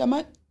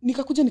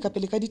 Nikakuja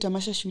nikapeleka hadi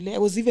tamasha shule. I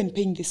was even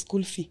paying the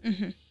school fee.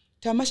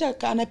 Tamasha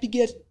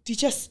anapiga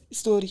teachers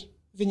story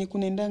venye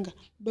kunaendanga.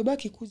 Baba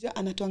akikuja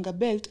anatoanga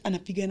belt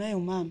anapiga nayo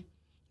mama.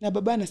 Na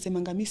baba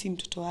anasemanga mimi si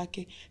mtoto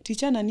wake.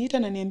 Teacher ananiita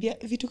na niambia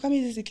vitu kama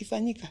hizi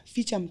zikifanyika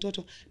ficha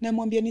mtoto. Na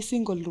mwambia ni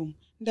single room.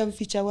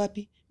 Ndamficha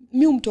wapi?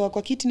 Mimi umtoa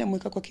kwa kiti na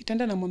mweka kwa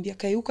kitanda na mwambia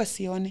kae huko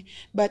asione.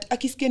 But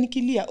akisikia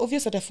nikilia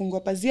obvious atafungua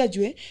pazia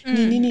jue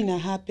ni nini na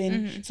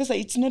happen. Sasa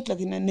it's not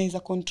like naweza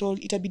control.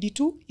 Itabidi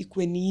tu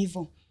ikuwe ni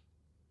hivyo.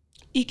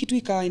 Hii kitu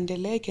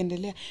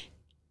ikaendelea.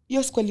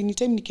 Hiyo siku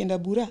time nikienda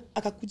Bura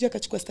akakuja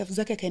akachukua staff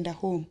zake akaenda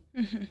home.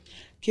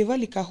 Keva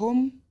lika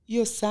home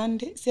hiyo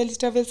Sunday, si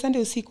alitravel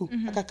Sunday usiku,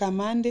 akakaa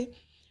Monday,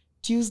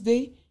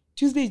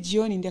 Tuesday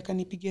jioni ndiye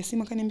akanipigia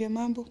simu akaniambia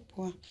mambo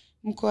poa.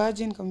 Mko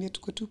aje? Nikamwambia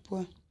tuko tu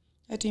poa.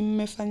 Ati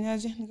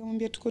mmefanyaje?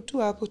 Nikamwambia tuko tu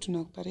hapo tuna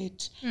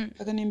operate.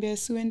 Akaniambia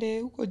siende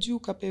huko juu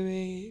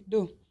kapewe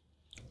do.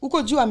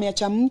 Huko juu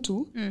ameacha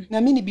mtu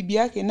na mimi ni bibi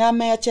yake na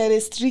ameacha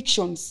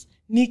restrictions.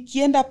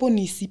 Nikienda hapo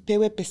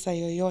nisipewe pesa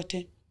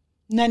yoyote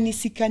na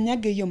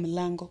nisikanyage hiyo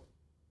mlango.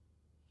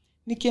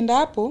 Nikienda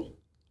hapo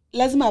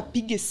lazima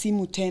apige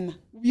simu tena.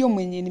 Huyo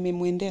mwenye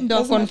nimemwendea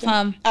lazima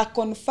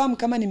confirm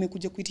kama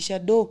nimekuja kuitisha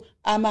do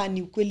ama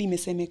ni ukweli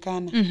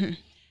imesemekana.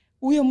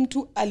 Huyo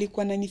mtu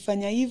alikuwa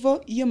ananifanya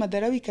hivyo, hiyo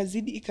madharau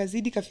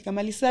ikazidi kafika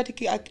mali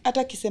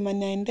hata akisema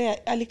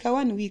naendea alika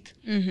 1 week.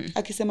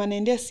 Akisema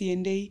naendea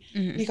siendei.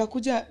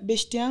 Nikakuja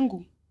best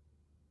yangu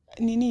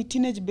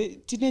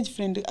teenage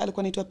friend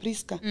alikuwa anaitwa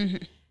Priska.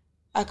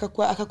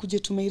 Akakuja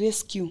to my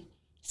rescue.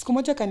 Siku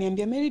moja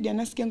kaniambia Meridian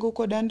nasikia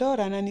uko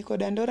Dandora na niko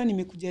Dandora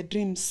nimekuja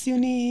Dreams.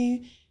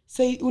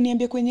 Si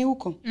uniambie kwenye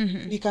huko.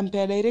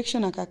 Nikampea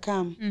direction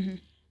akakam.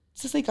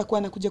 Sasa ikakuwa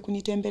anakuja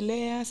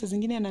kunitembelea, saa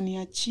zingine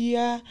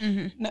ananiachia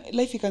na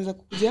life ikaanza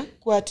kukuja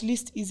kwa at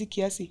least easy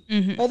kiasi.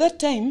 By that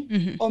time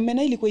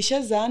omena ilikuwa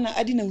ishazaana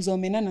hadi nauza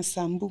omena na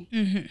sambu.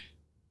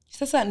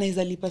 Sasa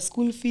naweza lipa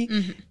school fee,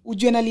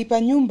 ujue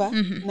nalipa nyumba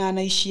na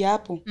anaishi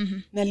hapo.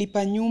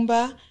 Nalipa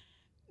nyumba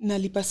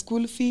nalipa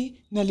school fee,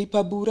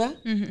 nalipa bura.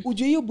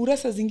 Ujue hiyo bura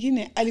saa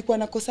zingine alikuwa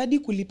nakosadi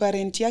kulipa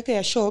rent yake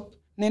ya shop,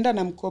 naenda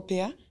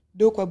namkopea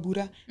do kwa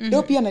bura.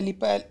 Do pia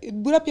nalipa,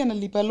 bura pia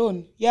nalipa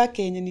loan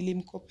yake yenye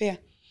nilimkopea.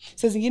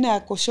 Saa zingine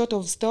ako short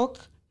of stock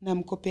na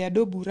mkopea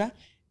do bura,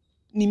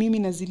 ni mimi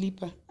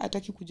nazilipa,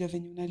 hataki kujua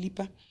venye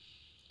unalipa.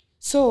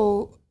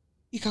 So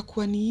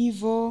ikakuwa ni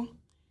hivyo,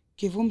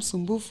 Kevo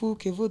msumbufu,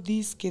 Kevo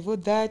this, Kevo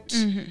that.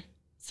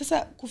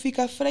 Sasa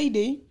kufika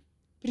Friday,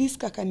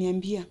 Priska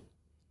akaniambia,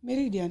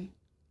 Meridian,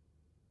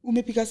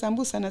 umepika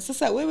sambusa na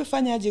sasa wewe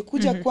fanya aje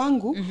kuja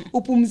kwangu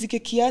upumzike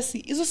kiasi.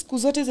 Hizo siku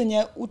zote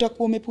zenye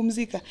utakuwa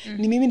umepumzika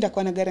ni mimi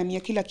ndakuwa na gharamia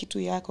kila kitu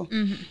yako.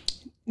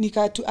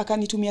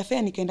 Akanitumia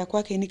fare nikaenda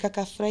kwake,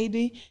 nikakaa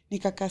Friday,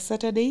 nikakaa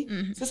Saturday.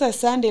 Sasa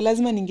Sunday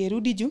lazima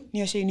ningerudi juu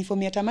nioshe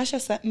uniform ya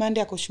tamasha.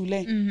 Monday ako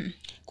shule.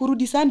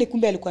 Kurudi Sunday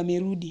kumbe alikuwa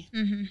amerudi.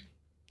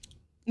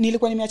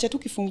 Nilikuwa nimeacha tu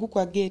kifungu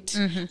kwa gate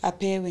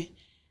apewe.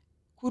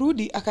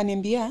 Kurudi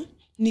akaniambia,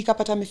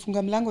 nikapata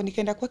amefunga mlango,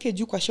 nikaenda kwake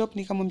juu kwa shop,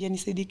 nikamwambia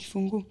nisaidie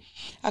kifungu.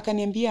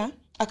 Akaniambia,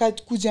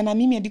 akakuja na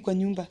mimi hadi kwa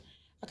nyumba.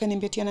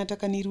 Akaniambia tia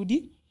nataka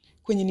nirudi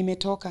kwenye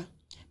nimetoka.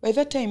 By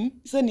that time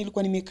sasa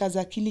nilikuwa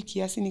nimekaza akili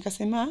kiasi,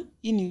 nikasema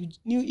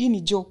hii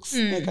ni jokes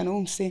na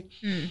umse.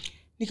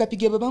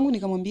 Nikapigia babangu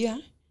nikamwambia,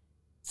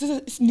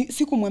 sasa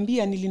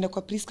sikumwambia nilienda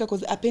kwa Priska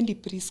cause apendi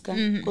Priska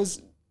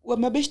cause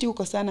mabeshti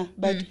huko sana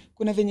but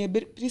kuna venye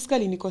Priska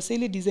alinikosa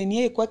ile design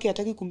yeye kwake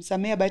hataki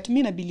kumsamea but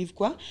mimi na believe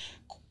kwa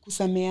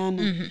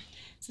kusameana.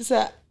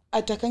 Sasa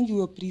atakangi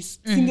huyo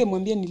Priska.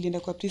 Singemwambia nilienda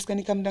kwa Priska,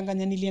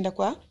 nikamdanganya nilienda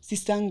kwa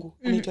sistangu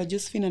anaitwa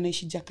Josephine,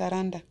 anaishi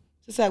Jakaranda.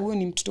 Sasa huyo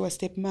ni mtoto wa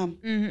step mom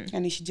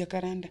anaishi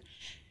Jakaranda.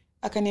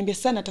 Akaniambia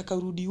sana nataka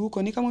urudi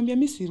huko. Nikamwambia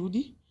mimi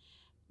sirudi,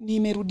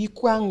 nimerudi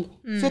kwangu.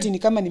 Sasa ni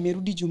kama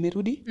nimerudi juu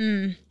merudi.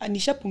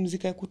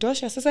 Nishapumzika ya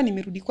kutosha. Sasa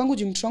nimerudi kwangu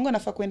juu mtoto wangu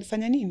anafaa kwenda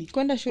fanya nini?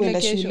 Kwenda shule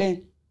kesho.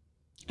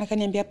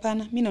 Akaniambia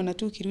hapana, mimi naona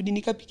tu ukirudi.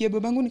 Nikapigia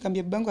babangu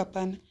nikamwambia babangu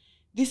hapana.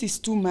 This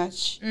is too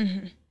much.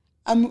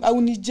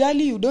 Au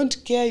nijali, you don't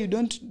care, you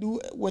don't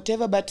do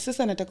whatever but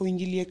sasa nataka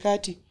uingilie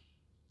kati.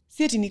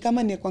 Sieti ni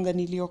kama ni kwanga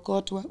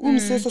niliokotwa.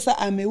 Mse sasa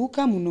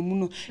ameuka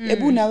muno.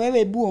 Ebu na wewe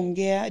ebu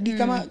ongea. Di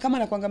kama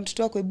na kwanga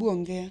mtoto wako ebu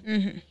ongea.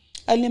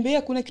 Aliniambia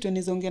hakuna kitu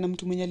anaweza ongea na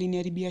mtu mwenye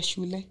aliniharibia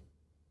shule.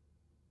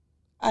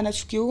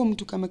 Anachukia huo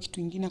mtu kama kitu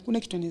kingine. Hakuna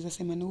kitu anaweza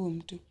sema na huo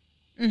mtu.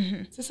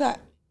 Sasa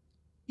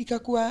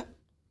ikakuwa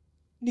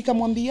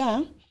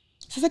nikamwambia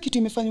sasa kitu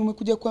imefanya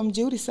umekuja kwa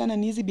mjeuri sana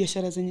ni hizi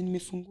biashara zenye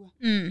nimefungua.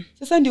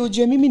 Sasa ndio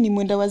ujue mimi ni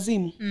mwenda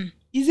wazimu.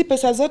 Hizi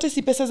pesa zote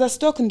si pesa za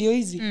stock ndio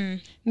hizi.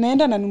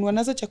 Naenda nanunua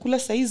nazo chakula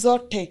saa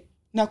zote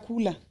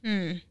nakula.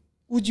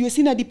 Ujue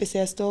sina hadi pesa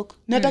ya stock.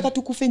 Nataka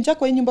tukufe njaa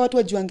kwa nyumba watu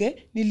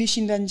wajuange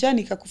nilishinda njaa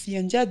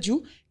nikakufia njaa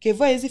juu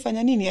Kevo hizi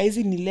fanya nini?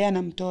 Hizi nilea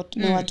na mtoto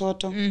na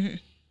watoto.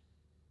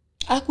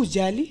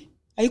 Hakujali,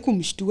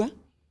 haikumshtua.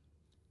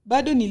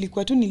 Bado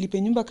nilikuwa tu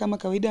nilipe nyumba kama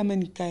kawaida ama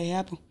nikae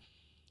hapo.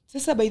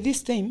 Sasa by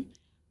this time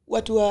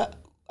watu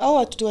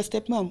wa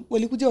stepmom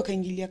walikuja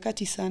wakaingilia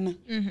kati sana.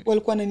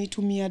 Walikuwa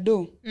wananitumia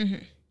do.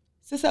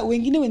 Sasa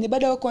wengine wenye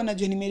bado wako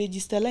wanajua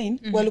nimeregister line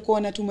walikuwa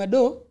wanatuma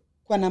do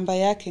kwa namba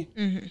yake.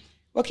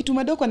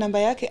 Wakituma do kwa namba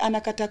yake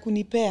anakata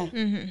kunipea.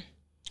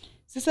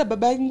 Sasa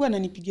babangu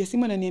ananipigia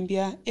simu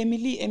ananiambia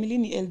Emily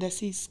ni elder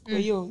sis kwa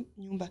hiyo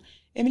nyumba.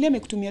 Emily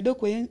amekutumia do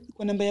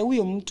kwa namba ya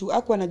huyo mtu,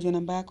 hakuwa anajua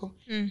namba yako.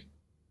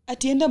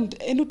 Ati enda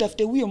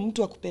utafute huyo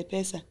mtu akupe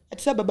pesa.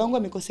 Ati sasa babangu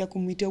amekosea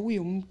kumuita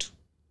huyo mtu.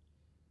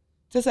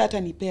 Sasa hata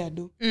nipea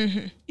do.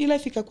 Ila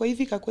fika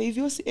kwa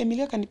hivi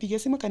Emilia kanipigia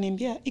simu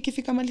kaniambia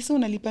ikifika malisa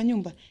unalipa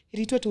nyumba,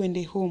 ritwa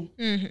tuende home.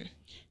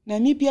 Na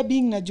mimi pia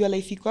being najua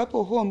life iko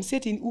hapo home,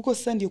 seti uko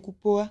sasa ndio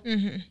kupoa.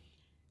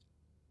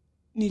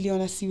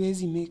 Niliona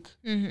siwezi make.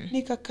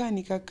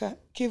 Nikakaa.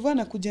 Kevo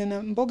anakuja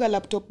na mboga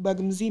laptop bag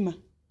mzima.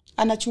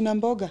 Anachuna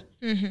mboga.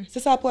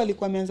 Sasa hapo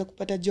alikuwa ameanza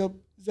kupata job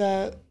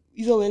za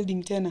hizo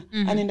welding tena.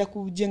 Anaenda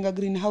kujenga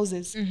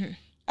greenhouses.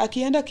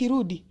 Akienda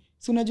kirudi,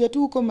 si unajua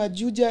tu huko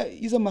Majuja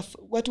hizo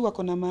watu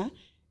wako na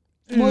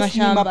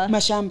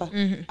mashamba.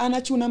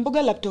 Anachuna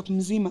mboga laptop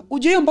mzima.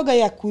 Ujue hiyo mboga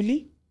ya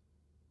kuli.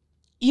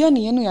 Hiyo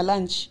ni yenu ya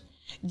lunch.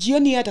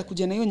 Jioni hata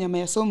kuja na hiyo nyama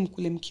ya somu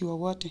kule mkiwa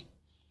wote.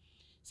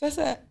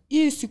 Sasa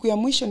hii siku ya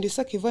mwisho ndio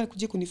sasa Kevo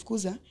kuja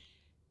kunifukuza.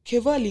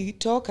 Kevo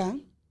alitoka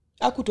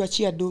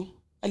hakutuachia do.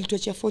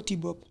 Alituachia 40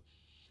 bob.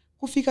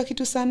 Kufika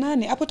kitu saa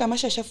 8 hapo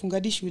tamasha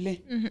shafungadi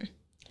shule.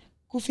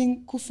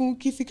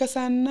 Kifika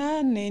saa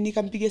 8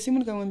 nikampigia simu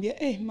nikamwambia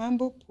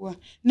mambo poa.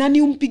 Na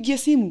ni umpigie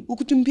simu,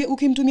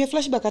 ukimtumia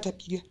flashback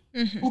atapiga.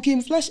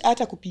 Ukimflash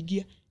hata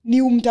kupigia.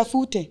 Ni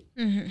umtafute.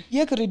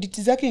 Yeye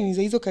credit zake ni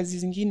za hizo kazi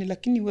zingine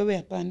lakini wewe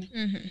hapana.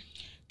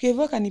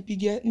 Kevo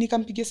kanipigia,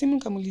 nikampigia simu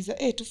nikamuuliza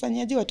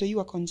tufanyaje watu hii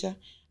wako njaa.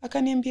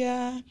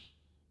 Akaniambia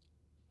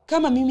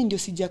kama mimi ndio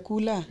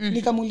sijakula.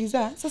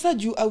 Nikamuuliza sasa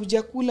juu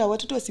haujakula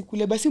watoto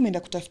wasikule basi umeenda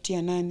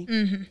kutafutia nani?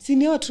 Si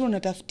ni watu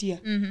unatafutia.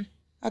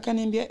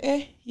 Akaniambia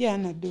yeye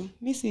ana do.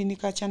 Mimi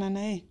nikaachana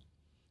naye.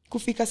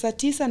 Kufika saa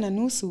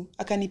 9:30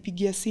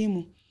 akanipigia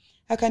simu.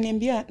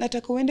 Akaniambia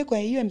nataka uende kwa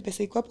hiyo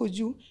M-Pesa iko hapo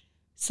juu.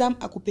 Sam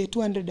akupe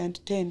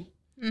 210.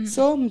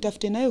 So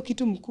mtafute nayo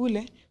kitu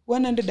mkule,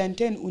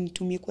 110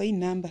 unitumie kwa hii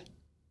namba.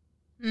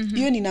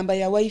 Hiyo ni namba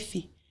ya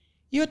wifi.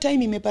 Hiyo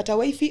time imepata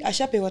wifi,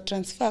 ashapewa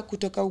transfer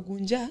kutoka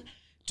Ugunja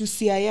to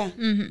Siaya.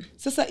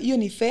 Sasa hiyo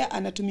ni fare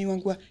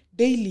anatumiwa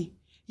daily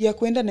ya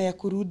kwenda na ya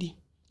kurudi.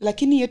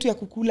 Lakini yetu ya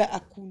kukula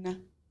hakuna.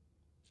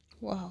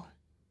 Wow.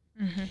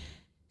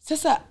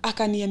 Sasa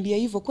akaniambia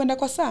hivyo kwenda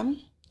kwa Sam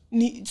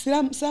ni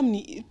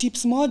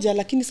tips moja,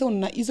 lakini sasa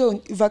una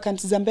hizo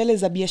vacancies za mbele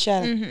za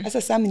biashara.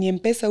 Sasa Sam ni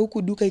M-Pesa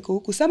huku, duka iko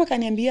huku. Sam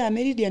akaniambia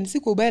Meridian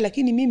siku ubaya,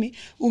 lakini mimi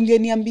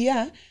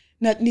ungeniambia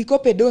na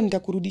nikope do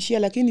nitakurudishia,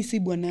 lakini si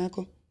bwana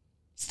yako.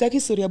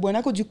 Sitaki story ya bwana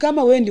yako juu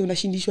kama wewe ndio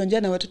unashindishwa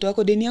njaa na watoto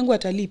wako, deni yangu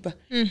atalipa.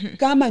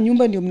 Kama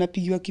nyumba ndio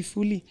mnapigiwa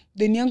kifuli,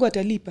 deni yangu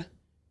atalipa.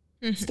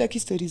 Sitaki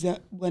story za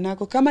bwana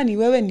yako. Kama ni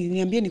wewe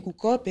niambie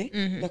nikukope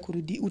na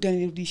kurudi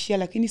utanirudishia,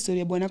 lakini story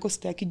ya bwana yako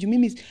sitaki juu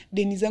mimi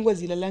deni zangu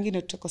azilalangi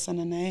na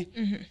tutakosana naye.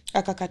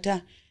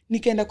 Akakataa.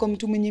 Nikaenda kwa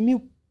mtu mwenye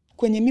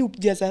kwenye mi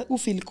ujaza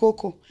ufil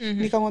koko.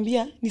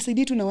 Nikamwambia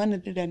nisaidie tu na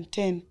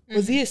 110.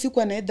 Ozie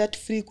siku ana that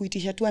free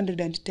kuitisha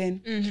 210.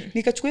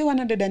 Nikachukua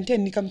 110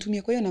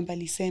 nikamtumia kwa hiyo namba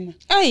alisema.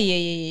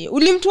 Ai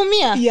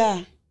ulimtumia?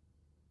 Yeah.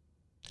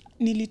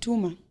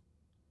 Nilituma.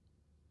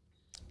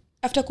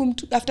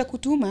 After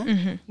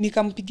kutuma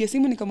nikampigia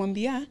simu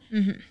nikamwambia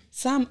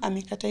Sam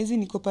amekata hizi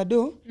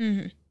nikopado.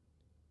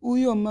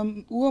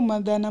 Huyo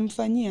madha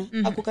namfanyia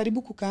ako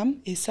karibu kukam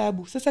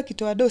hesabu. Sasa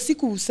kitoa do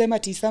sikusema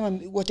tisama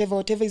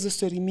whatever hizo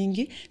story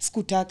mingi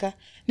sikutaka.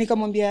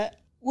 Nikamwambia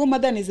huyo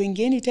madha anaweza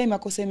ingia anytime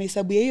akosema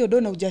hesabu ya hiyo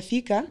do na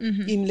hujafika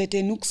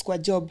imlete nuks kwa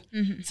job.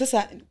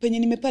 Sasa penye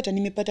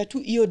nimepata tu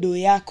hiyo do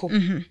yako.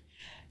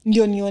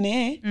 Ndio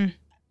nione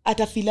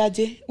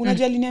atafilaje.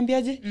 Unajua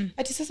aliniambiaje?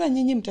 Ati sasa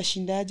nyinyi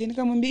mtashindaje?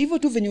 Nikamwambia hivyo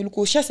tu venye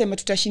ulikuwa ushasema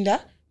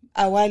tutashinda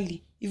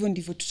awali, hivyo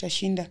ndivyo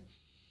tutashinda.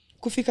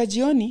 Kufika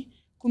jioni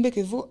kumbe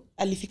Kevo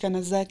alifika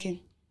na zake.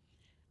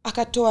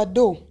 Akatoa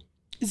do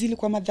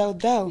zilikuwa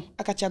madhao,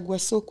 akachagua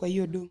so kwa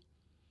hiyo do.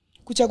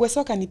 Kuchagua so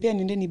akanipea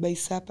niende ni buy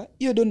supper.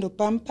 Hiyo do ndo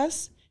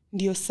pampers,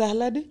 ndio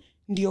salad,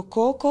 ndio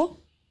koko,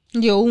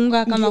 ndio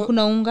unga kama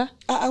kuna unga.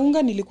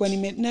 Unga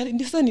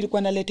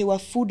nilikuwa naletewa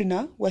food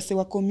na wase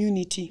wa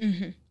community.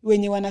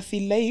 Wenye wana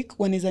feel like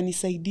wanaweza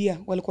nisaidia,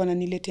 walikuwa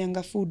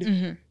wananileteanga food.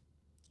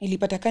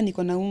 Ilipata kani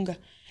niko na unga.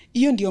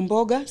 Hiyo ndio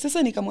mboga.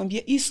 Sasa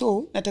nikamwambia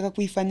iso nataka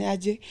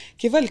kuifanyaje.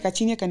 Keva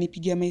likachini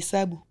akanipigia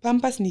mahesabu.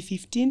 Pampers ni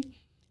 15.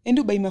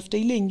 Endo buy mafuta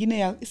ile nyingine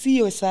ya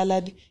siyo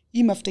salad,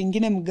 hii mafuta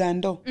nyingine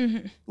mgando.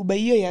 Ubai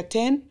hiyo ya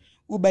 10,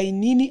 ubai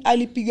nini?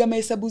 Alipiga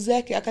mahesabu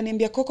zake,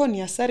 akaniambia koko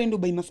ni asare, endo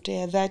buy mafuta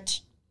ya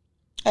 30.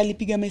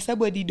 Alipiga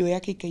mahesabu hadi do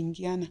yake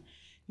ikaingiana.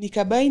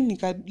 Nikabai,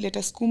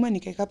 nikaleta sukuma,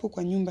 nikaeka hapo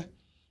kwa nyumba.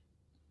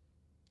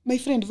 My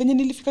friend, venye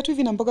nilifika tu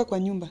hivi na mboga kwa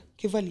nyumba,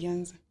 Keva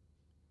alianza.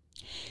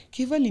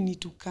 Keva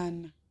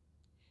alinitukana.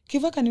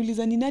 Keva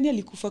kaniuliza ni nani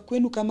alikufa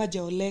kwenu kama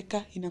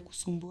jaoleka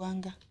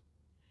inakusumbuanga.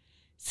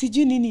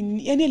 Sijui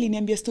nini, yani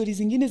aliniambia stories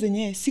zingine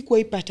zenye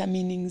sikuwaipata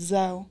meaning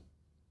zao.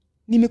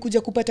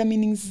 Nimekuja kupata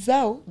meanings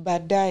zao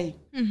baadaye.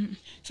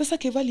 Sasa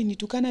Keva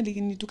alinitukana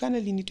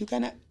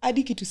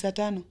hadi kitu saa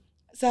 5.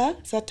 Saa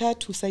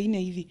 3 saa 4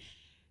 hivi.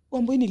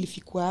 Wamboi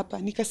nilifikwa hapa,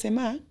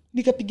 nikasema,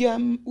 nikapigia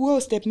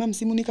huo stepmom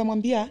simu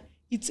nikamwambia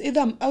it's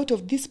either I'm out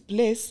of this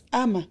place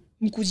ama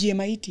mkujie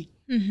maiti.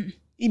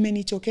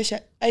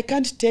 Imenichokesha. I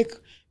can't take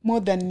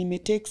more than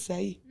nimetake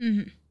sahi.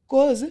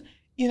 Cause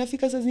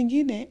inafika saa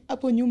zingine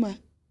hapo nyuma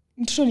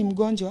mtoto ni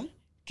mgonjwa,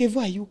 Kevo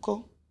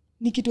hayuko.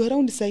 Ni kitu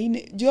around saa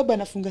 4, job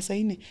anafunga saa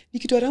 4. Ni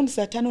kitu around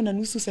saa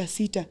 5:30 saa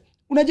 6.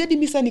 Unajua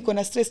misa niko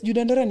na stress, juu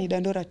dandora ni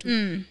dandora tu.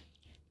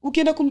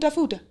 Ukienda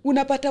kumtafuta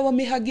unapata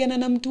wamehagiana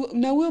na mtu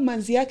na huyo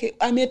manzi yake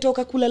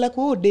ametoka kulala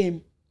kwa huyo dem.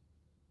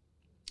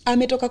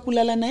 Ametoka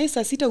kulala naye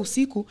saa 6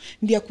 usiku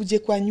ndio akuje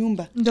kwa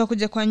nyumba. Ndio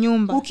akuje kwa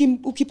nyumba.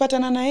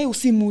 Ukipatana naye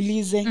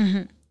usimuulize.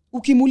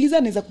 Ukimuuliza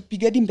anaweza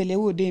kupiga hadi mbele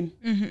huyo dem.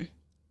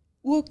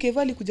 Huyo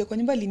Keva alikuja kwa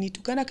nyumba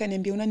alinitukana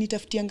akaniambia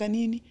unanitafutianga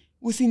nini?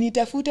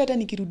 Usinitafute hata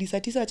nikirudi saa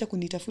 9 acha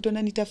kunitafuta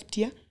na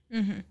nitafutia.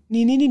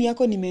 Ni nini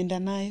yako nimeenda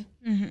nayo?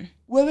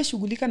 Wewe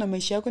shughulika na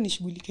maisha yako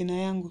nishughulike na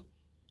yangu.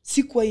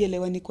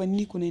 Sikuwaelewa ni kwa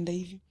nini kunaenda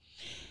hivi.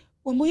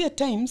 Wamoya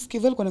times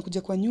Keva alikuwa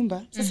anakuja kwa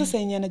nyumba. Sasa saa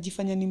yenye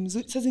anajifanya ni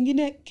mzuri. Saa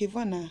zingine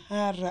Keva na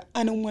hara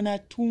anaumwa na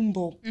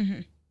tumbo.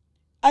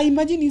 I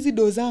imagine hizi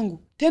do zangu.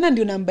 Tena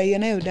ndio nambaia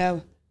nayo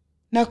dawa.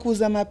 Na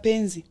kuuza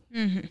mapenzi.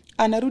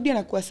 Anarudi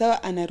anakuwa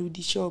sawa,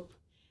 anarudi shop.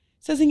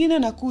 Saa zingine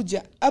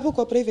anakuja hapo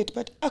kwa private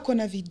part ako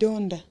na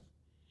vidonda.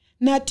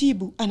 Na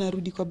atibu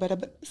anarudi kwa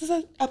barabara.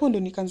 Sasa hapo ndo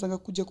nikaanza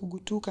kuja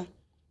kugutuka.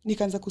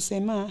 Nikaanza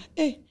kusema,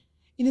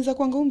 inaweza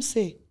kuanga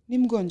umse ni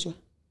mgonjwa.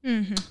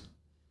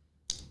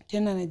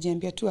 Tena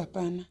najiambia tu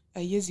hapana,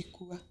 haiwezi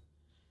kuwa.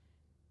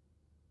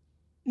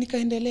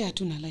 Nikaendelea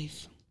tu na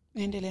life.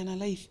 Naendelea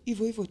na life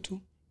hivyo tu.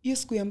 Hiyo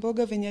siku ya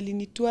mboga venye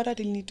alinitwara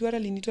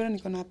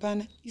niko na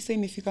hapana. Isa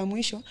imefika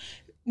mwisho,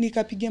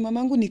 nikapigia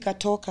mamangu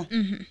nikatoka.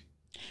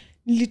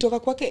 Nilitoka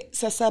kwake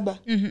saa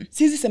 7.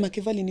 Siwezi sema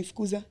Keva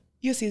alinifukuza.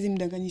 Hiyo siwezi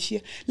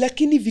mdanganyishia,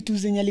 lakini vitu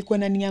zenye alikuwa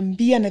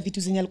ananiambia na vitu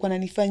zenye alikuwa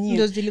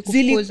ananifanyia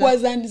zilikuwa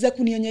za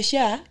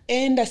kunionyesha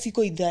enda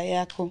siko idhaa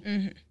yako.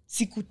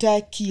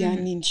 sikutaki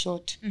yani in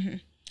short.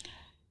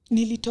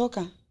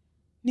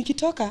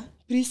 Nikitoka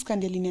Priska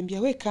ndiye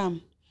aliniambia we come.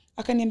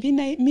 Akaniambia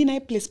mimi na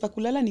place pa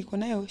kulala niko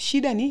nayo,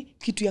 shida ni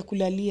kitu ya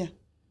kulalia.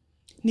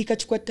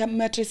 Nikachukua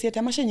mattress ya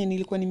tamasha yenye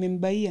nilikuwa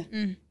nimembaia,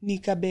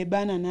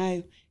 nikabebana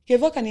nayo.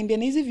 Kevo akaniambia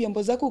na hizi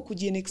vyombo zako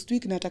ukuje next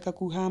week nataka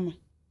kuhama.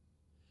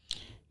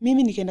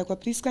 Mimi nikaenda kwa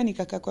Priska,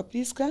 nikakaa kwa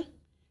Priska.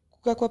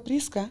 Kukaa kwa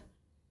Priska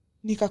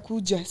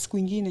nikakuja siku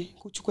nyingine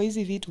kuchukua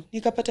hizi vitu.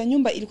 Nikapata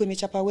nyumba ilikuwa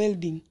imechapa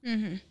welding.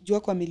 Jua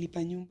kwa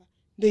amelipa nyumba.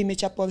 Ndio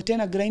imechapwa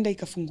tena grinder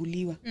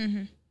ikafunguliwa.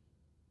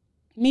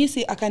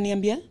 Misi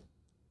akaniambia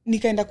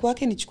nikaenda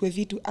kwake nichukue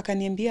vitu,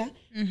 akaniambia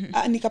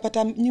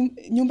nikapata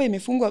nyumba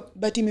imefungwa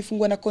but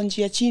imefungwa na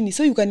konji ya chini.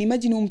 So you can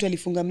imagine mtu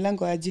alifunga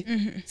mlango aje.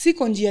 Si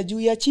konji ya juu,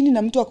 ya chini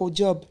na mtu ako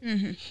job.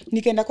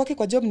 Nikaenda kwake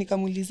kwa job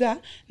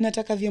nikamuuliza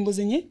nataka vyombo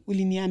zenye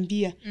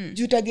uliniambia.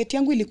 Juu target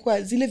yangu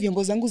ilikuwa zile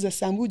vyombo zangu za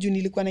sambu, juu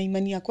nilikuwa na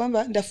imani ya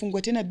kwamba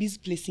ndafungwa tena busy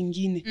place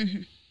nyingine.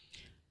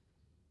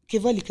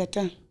 Kevo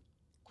alikataa.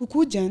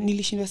 Kukuja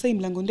nilishindwa sasa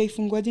mlango ndio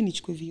ifungwaje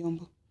nichukue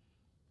vyombo.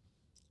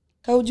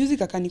 Kaujuzi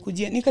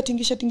kakanikujia,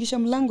 nikatingisha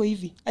mlango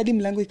hivi hadi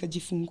mlango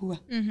ikajifungua.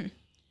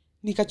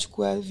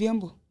 Nikachukua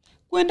vyombo.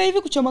 Kwenda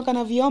hivi kuchomoka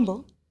na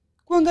vyombo,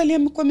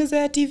 kuangalia kwa meza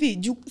ya TV,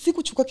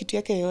 sikuchukua kitu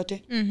yake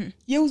yote.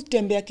 Yeye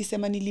utembea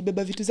akisema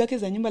nilibeba vitu zake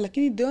za nyumba,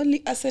 lakini the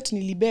only asset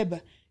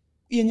nilibeba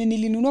yenye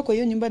nilinunua kwa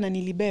hiyo nyumba na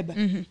nilibeba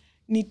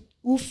ni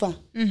ufa.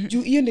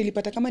 Juu hiyo ndio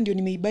nilipata kama ndio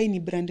nimeibai ni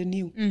brand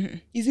new.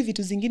 Hizi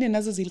vitu zingine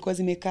nazo zilikuwa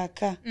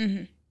zimekaa.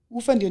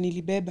 Ufa ndio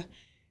nilibeba.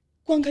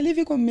 Kuangalia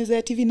hivi kwa meza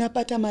ya TV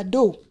napata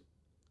mado.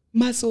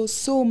 Maso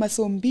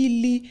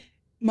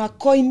 2,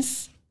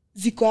 coins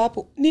ziko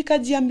hapo.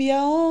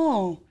 Nikajiambia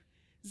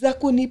za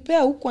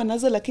kunipea huko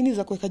nazo, lakini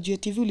za kuweka juu ya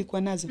TV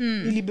ulikuwa nazo.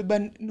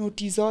 Nilibeba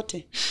noti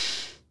zote.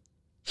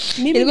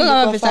 Mimi ilikuwa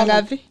kama pesa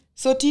ngapi?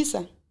 So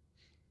 9.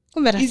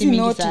 Kumbe rasi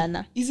mingi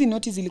sana. Hizi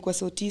noti zilikuwa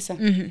so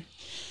 9.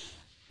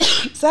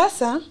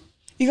 Sasa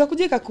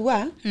ikakuja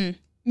ikakuwa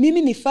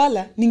mimi ni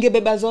fala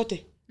ningebeba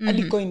zote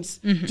hadi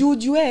coins.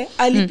 Jujue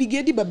alipigia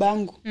hadi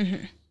babangu.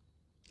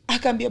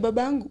 Akaambia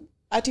babangu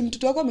ati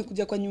mtoto wako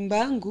amekuja kwa nyumba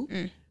yangu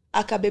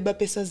akabeba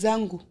pesa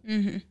zangu.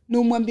 Na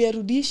umwambie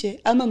arudishe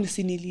ama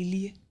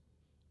msinililie.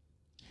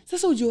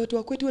 Sasa ujue watu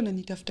wa kwetu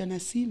wananitafuta na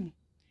simu.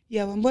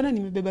 Ya mbona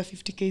nimebeba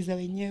 50k za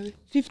wenyewe.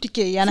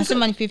 50k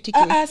anasema ni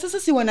 50k. Sasa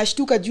si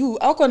wanashtuka juu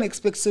hawako na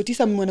expect so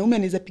 9 mwanaume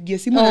anaweza pigia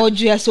simu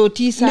juu ya so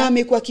 9 na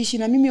amekuwa kishi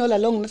na mimi all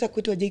along hata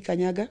kwetu hajai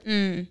kanyaga.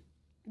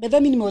 Badha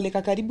mimi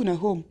nimeoleka karibu na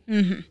home.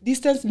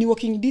 Distance ni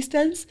walking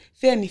distance,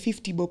 fare ni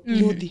 50 bob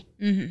lodi.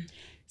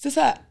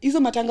 Sasa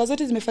hizo matangazo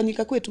zote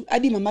zimefanyika kwetu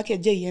hadi mamake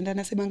ajaienda,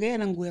 anasema ngaya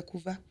na nguo ya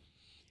kuvaa.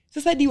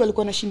 Sasa hadi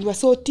walikuwa nashindwa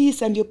so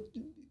 9 ndio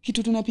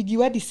kitu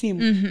tunapigiwa hadi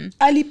simu.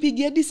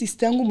 Alipigia hadi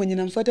sister yangu mwenye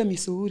namfuata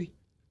Missouri.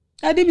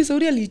 Hadi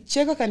Missouri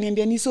alicheka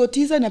kaniambia ni so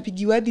 9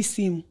 napigiwa hadi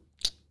simu.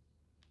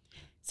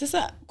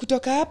 Sasa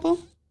kutoka hapo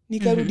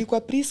nikarudi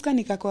kwa Priska,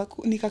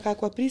 nikakaa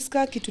kwa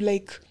Priska kitu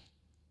like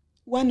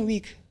 1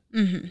 week.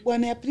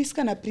 Bwana ya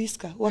Priska na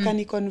Priska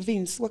wakani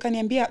convince,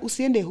 wakaniambia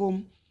usiende home.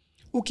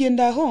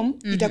 Ukienda home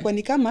itakuwa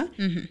ni kama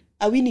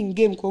a winning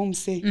game kwa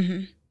umse.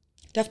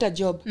 Tafuta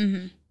job.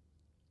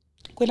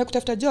 Kwenda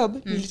kutafuta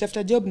job,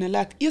 nilitafuta job na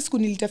luck. Hiyo siku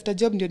nilitafuta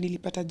job ndio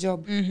nilipata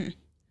job.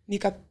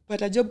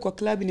 Nikapata job kwa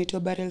club inaitwa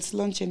Barrels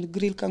Lunch and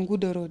Grill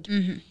Kangudo Road.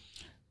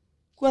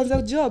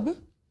 Kuanza job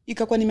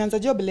ikakuwa nimeanza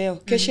job leo.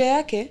 Kesho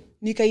yake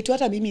nikaitwa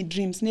hata mimi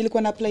Dreams.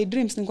 Nilikuwa na apply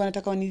Dreams, nilikuwa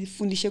nataka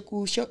wanifundishe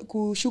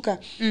kushuka.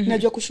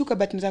 Najua kushuka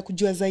but nataka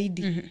kujua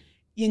zaidi.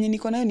 Yenye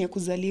niko nayo ni ya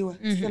kuzaliwa.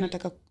 Sasa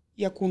nataka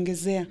ya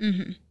kuongezea.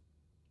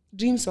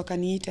 Dreams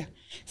wakaniita.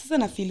 Sasa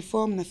na fill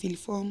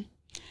form.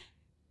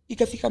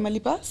 Ikafika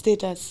malipa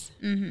status.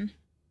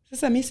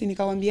 Sasa mimi si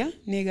nikamwambia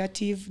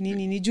negative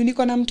nini. Juu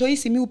niko na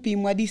mtoisi mimi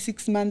upimwa hadi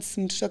 6 months,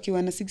 mtoto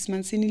akiwa na 6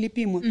 months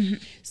nilipimwa.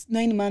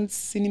 9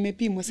 months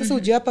nimepimwa. Sasa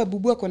uje hapa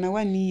bubu ako na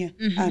 1 year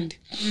and.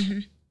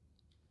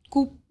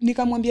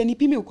 Nikamwambia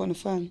nipime uko na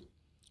fan.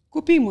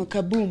 Kupimwa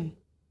kaboom.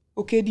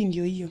 Okedi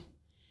ndio hiyo.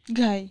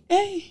 Guy.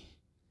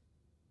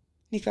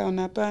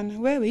 Nikaona hapana,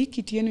 wewe hii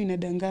kitu yenu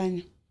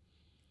inadanganya.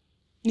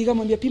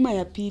 Nikamwambia pima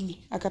ya pili,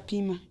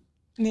 akapima.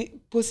 Ni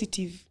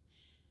positive.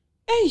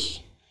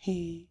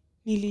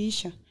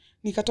 Niliisha.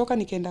 Nikatoka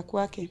nikaenda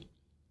kwake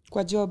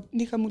kwa job.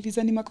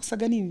 Nikamuuliza ni makosa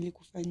gani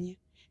nilikufanyia?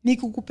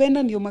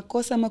 Nikukupenda ndio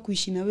makosa ama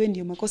kuishi na wewe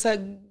ndio makosa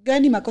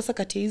gani? Makosa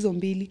kati ya hizo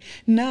mbili.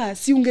 Na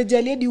si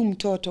ungejalia hadi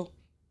mtoto.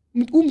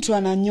 Mtu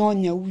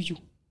ananyonya huyu.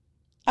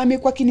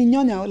 Amekuwa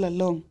kininyonya all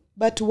along.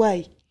 But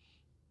why?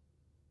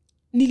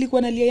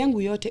 Nilikuwa nalia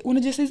yangu yote.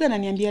 Unajua sasa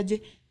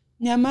ananiambiaje?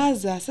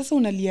 Nyamaza, sasa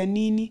unalia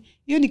nini?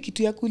 Hiyo ni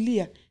kitu ya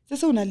kulia.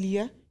 Sasa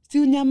unalia, si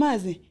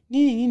unyamaze.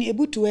 Nini,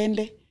 hebu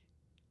tuende.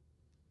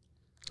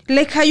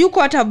 Like hayuko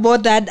hata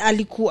bothered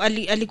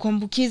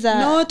alikuambukiza?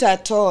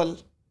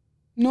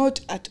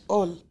 Not at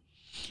all.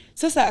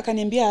 Sasa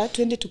akaniambia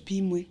tuende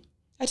tupimwe.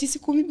 Ati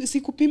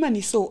sikupima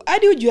ni so.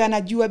 Hadi ujue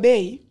anajua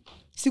bei.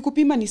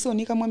 Sikupima ni so.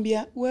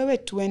 Nikamwambia wewe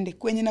tuende.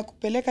 Kwenye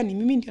nakupeleka ni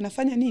mimi ndio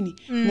nafanya nini?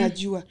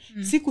 Najua.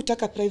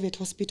 Sikutaka private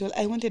hospital.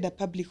 I wanted a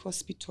public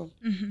hospital.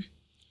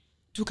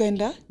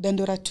 tukaenda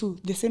Dandora 2,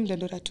 the same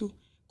Dandora 2.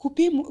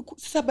 Kupimu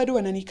sasa bado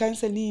wanani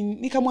cancel.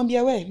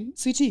 Nikamwambia we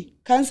sweetie,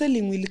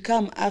 counseling will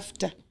come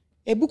after.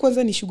 Hebu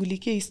kwanza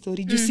nishughulikie hii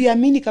story. Juu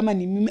siamini kama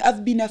ni mimi.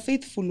 I've been a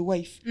faithful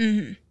wife.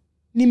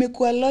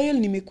 Nimekuwa loyal,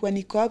 nimekuwa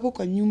niko hapo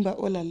kwa nyumba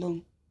all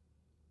along.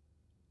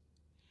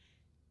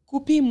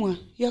 Kupimwa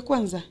ya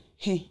kwanza,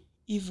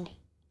 hivyo.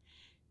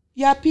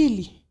 Ya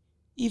pili,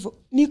 hivyo.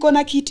 Niko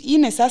na kit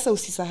ine sasa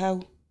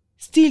usisahau.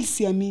 Still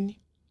siamini.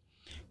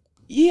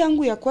 Hii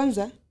yangu ya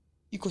kwanza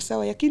iko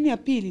sawa, lakini ya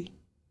pili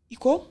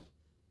iko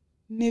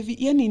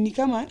yani ni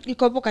kama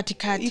iko hapo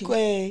katikati.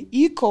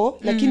 Iko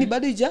lakini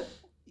bado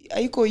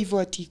haiko hivyo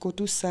ati iko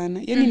tu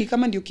sana. Yani ni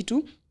kama ndio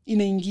kitu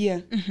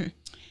inaingia.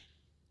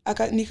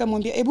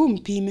 Nikamwambia hebu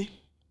mpime.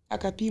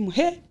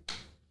 Akapimwa.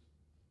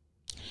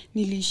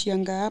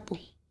 Nilishianga hapo.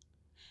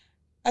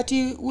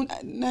 Ati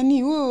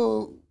nani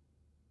huo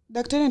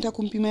daktari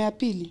nitakumpima ya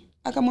pili.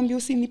 Akamwambia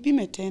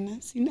usinipime tena.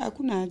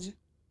 Hakuna haja.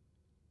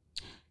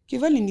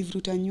 Kivali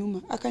nivuruta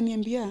nyuma.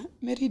 Akaniambia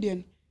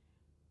Meridian,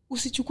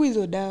 usichukue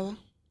hizo dawa.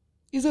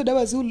 Hizo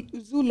dawa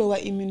zulo wa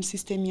immune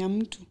system ya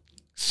mtu.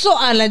 So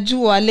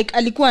anajua, like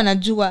alikuwa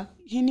anajua.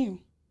 He knew.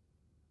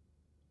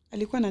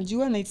 Alikuwa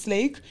anajua na it's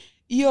like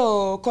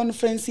hiyo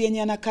conference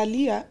yenye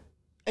anakalia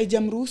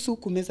haijamruhusu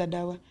kumeza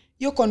dawa.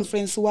 Hiyo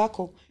conference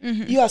wako,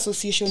 hiyo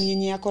association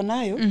yenye yako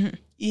nayo,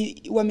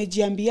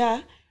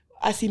 wamejiambia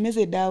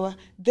asimeze dawa.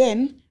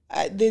 Then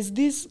there's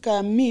this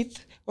myth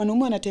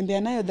wanaume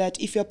wanatembea nayo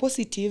that if you're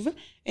positive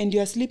and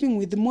you are sleeping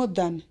with more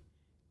than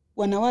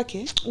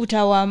wanawake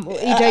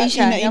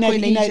itaisha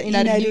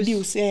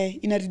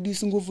ina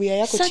reduce nguvu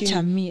yako chini. Such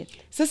a myth.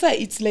 Sasa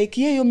it's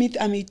like hiyo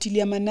myth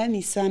ameitilia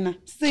manani sana.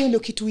 Sasa hiyo ndio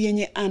kitu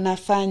yenye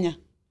anafanya.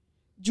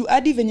 Juu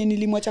hadi venye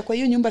nilimwacha kwa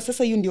hiyo nyumba,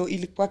 sasa hiyo ndio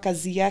ilikuwa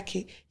kazi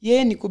yake.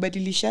 Yeye ni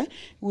kubadilisha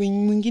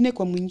mwingine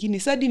kwa mwingine.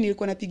 Sasa hadi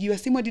nilikuwa napigiwa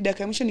simu hadi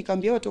dakika ya mwisho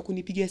nikamwambia watu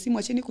kunipigia simu,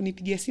 acheni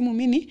kunipigia simu,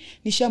 mimi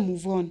nisha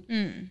move on.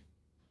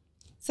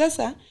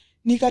 Sasa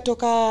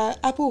nikatoka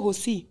hapo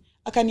hosi.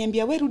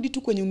 Akaniambia we rudi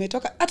tu kwenye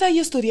umetoka. Hata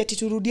hiyo story ati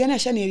turudiane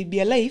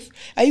ashaniharibia life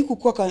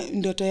haikuwa kwa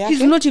ndoto yake.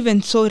 He's not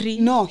even sorry.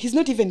 No, he's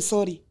not even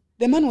sorry.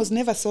 The man was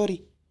never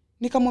sorry.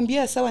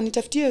 Nikamwambia sawa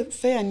nitafutie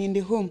fare niende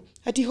home.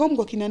 Ati home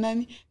kwa kina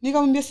nani?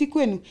 Nikamwambia si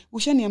kwenu.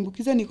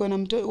 Ushaniambukiza niko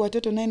na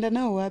watoto naenda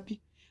nao wapi?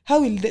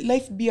 How will the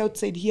life be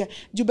outside here?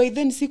 Juu by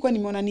then sikuwa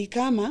nimeona ni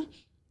kama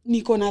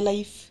niko na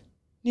life.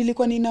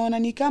 Nilikuwa ninaona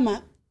ni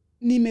kama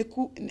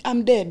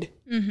I'm dead.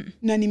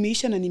 Na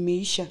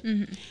nimeisha.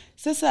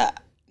 Sasa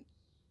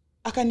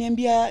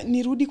akaniambia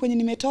nirudi kwenye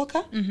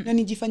nimetoka na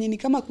nijifanye ni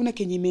kama hakuna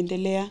kenye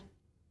imeendelea.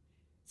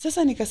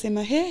 Sasa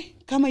nikasema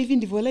kama hivi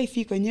ndivyo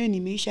life iko yenyewe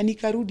nimeisha.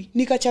 Nikarudi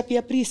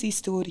nikachapia priest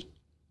story.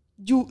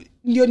 Juu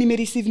ndio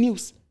nimereceive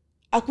news.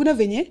 Hakuna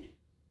venye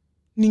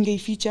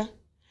ningeificha.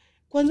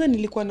 Kwanza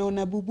nilikuwa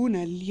naona bubu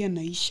na lia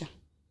naisha.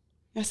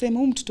 Nasema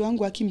huyu mtoto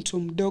wangu haki mtoto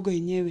mdogo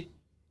yenyewe.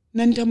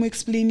 Na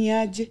nitamuexplain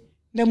aje?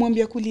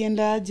 Ndamwambia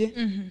kulienda aje?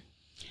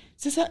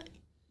 Sasa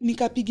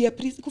nikapigia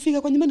priest,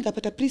 kufika kwa nyumba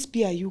nikapata priest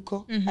pia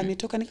yuko.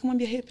 Ametoka,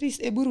 nikamwambia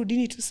priest hebu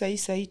rudini tu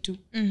saa tu.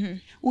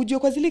 Ujue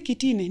kwa zile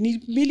kitine ni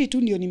 2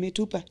 tu ndio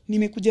nimetupa.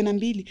 Nimekuja na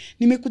 2.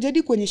 Nimekuja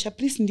hadi kuonyesha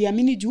priest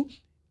ndiamini juu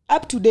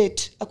up to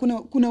date.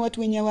 Kuna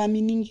watu wenye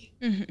waaminingi.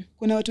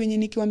 Kuna watu wenye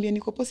nikiwaambia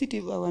niko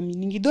positive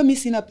waaminingi. Though mimi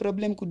sina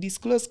problem ku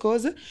disclose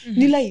cause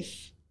ni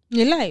life.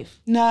 Ni life.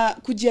 Na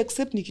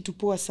kujiaccept ni kitu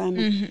poa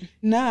sana.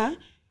 Na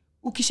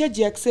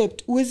ukishaji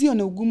accept uwezi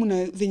ona ugumu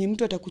na venye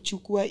mtu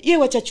atakuchukua. Yeye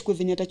wacha chukue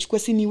venye atachukua,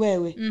 si ni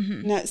wewe.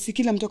 Na si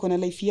kila mtu akona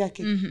life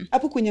yake.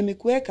 Hapo kwenye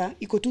amekuweka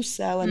iko tu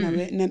sawa na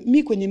wewe. Na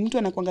mimi kwenye mtu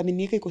anakuanga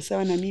ameniweka iko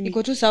sawa na mimi.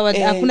 Iko tu sawa,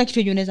 hakuna kitu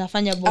yenye unaweza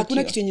fanya about.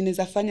 Hakuna kitu yenye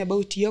unaweza fanya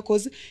about hiyo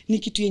cause ni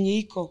kitu yenye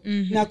iko.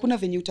 Na hakuna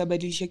venye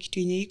utabadilisha kitu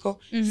yenye iko.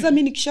 Sasa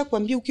mimi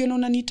nikishakwambia ukiona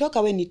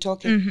unanitoka wewe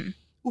nitoke.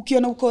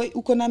 Ukiona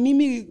uko na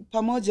mimi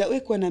pamoja wewe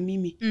kuwa na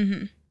mimi.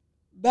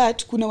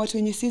 But kuna watu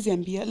wenye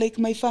siziambia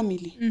like my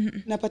family.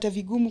 Napata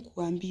vigumu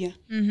kuambia.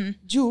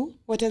 Juu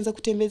wataanza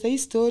kutembeza hii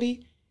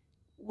story.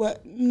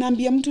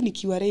 Naambia mtu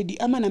nikiwa ready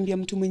ama naambia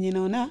mtu mwenye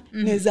naona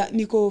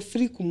niko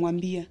free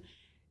kumwambia.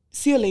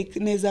 Sio like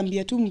naweza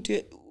ambia tu mtu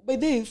by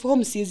the way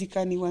home siwezi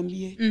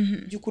kaniwaambie.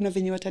 Juu kuna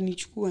venye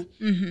watanichukua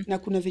na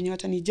kuna venye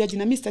watanijudge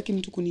na mimi sitaki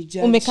mtu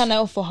kunijudge. Umekaa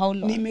nayo for how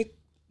long?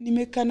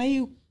 Nimekaa na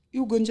hii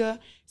ugonjwa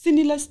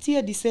si last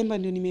year December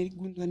ndio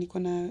nimegundua niko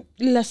na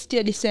last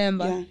year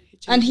December. Yeah.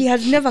 And he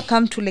has never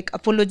come to like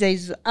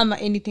apologize ama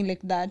anything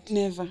like that.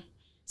 Never.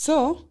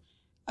 So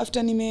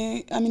after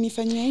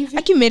amenifanyia hivi.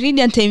 Aki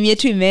Meridian time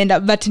yetu imeenda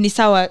but ni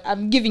sawa.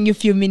 I'm giving you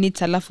few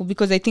minutes alafu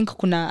because I think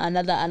kuna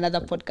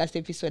another podcast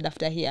episode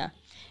after here.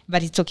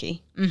 But it's okay.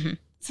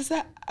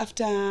 Sasa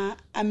after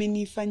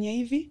amenifanyia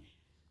hivi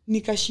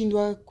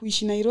nikashindwa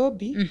kuishi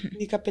Nairobi,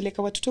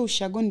 nikapeleka watoto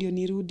ushago ndio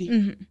nirudi.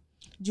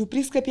 Juu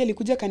Priska pia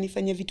alikuja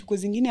kanifanyia vituko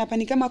zingine hapa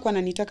ni kama kwa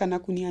ananitaka na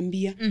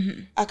kuniambia.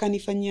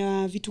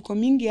 Akanifanyia vituko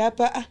mingi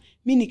hapa.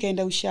 Mimi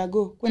nikaenda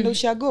ushago. Kwenda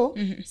ushago,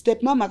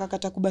 step mama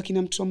akakata kubaki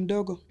na mtoto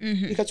mdogo.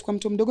 Nikachukua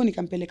mtoto mdogo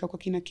nikampeleka kwa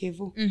kina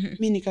Kevu.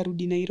 Mimi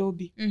nikarudi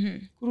Nairobi.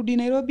 Kurudi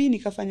Nairobi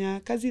nikafanya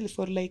kazi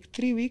for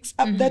like 3 weeks.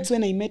 That's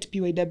when I met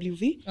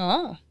PYWV.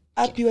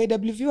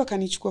 PYWV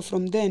wakanichukua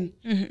from then.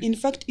 In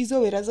fact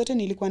hizo wera zote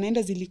nilikuwa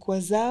naenda zilikuwa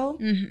zao.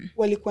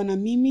 Walikuwa na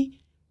mimi,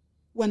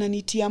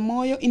 wananitia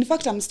moyo. In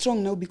fact I'm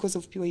strong now because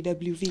of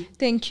PYWV.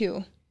 Thank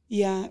you.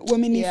 Yeah,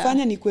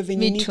 wamenifanya nikuwe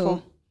venye niko.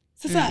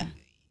 Sasa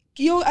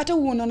hiyo hata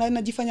unaona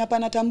najifanya hapa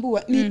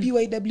natambua ni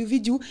PYWV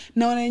juu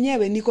naona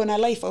yenyewe niko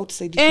na life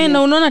outside.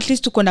 Na unaona at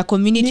least uko na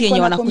community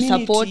yenye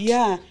wanakusupport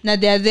na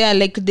they are there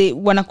like they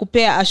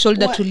wanakupea a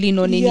shoulder to lean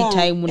on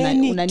anytime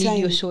una need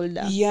your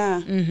shoulder.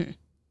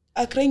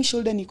 A crying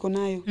shoulder niko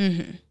nayo.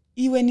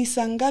 Iwe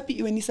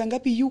ni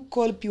sangapi you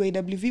call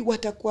PYWV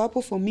watakuwa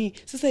hapo for me.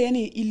 Sasa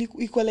yani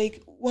iko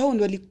like wao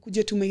ndio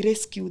walikuja to my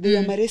rescue. They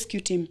were my rescue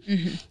team.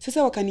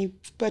 Sasa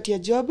wakanipatia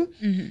job,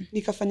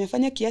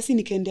 nikafanya kiasi,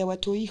 nikaendea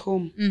watoi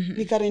home.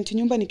 Nikarent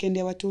nyumba,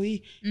 nikaendea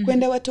watoi.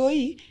 Kwenda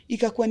watoi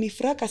ikakuwa ni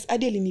fracas,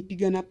 hadi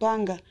alinipiga na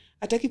panga.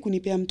 Hataki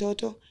kunipea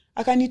mtoto.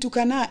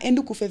 Akanitukana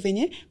endo kufe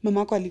venye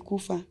mamako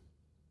alikufa.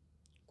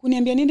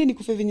 Kuniambia nende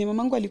nikufe venye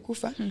mamangu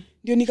alikufa.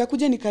 Ndio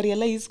nikakuja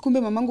nikarealize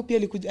kumbe mamangu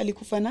pia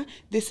alikufa na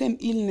the same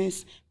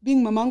illness. Being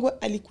mamangu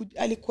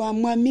alikuwa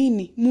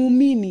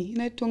muumini.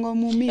 Inaitwa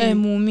muumini.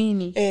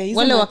 Muumini.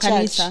 Wale wa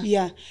kanisa.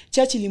 Yeah.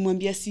 Church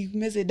ilimwambia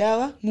simeze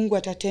dawa, Mungu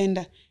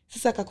atatenda.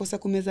 Sasa akakosa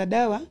kumeza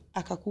dawa,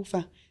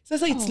 akakufa.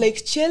 Sasa it's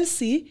like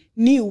Chelsea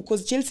knew,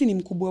 because Chelsea ni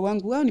mkubwa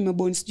wangu. Wao ni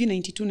maborn sijui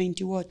 92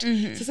 90 what.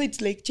 Sasa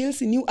it's like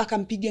Chelsea knew,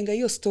 akampigenga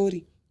hiyo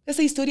story.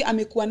 Sasa hii story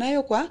amekuwa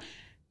nayo kwa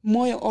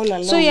moyo all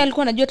along. So yeye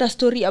alikuwa anajua ta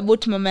story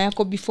about mama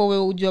yako before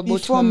wewe ujue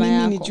about mama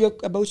yako. Mimi nijue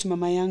about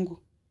mama yangu.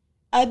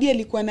 Hadi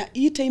alikuwa na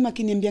hii time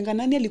akiniambianga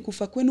nani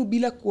alikufa kwenu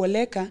bila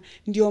kuoleka,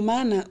 ndio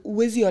maana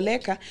uwezi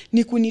oleka,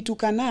 ni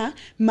kunitukana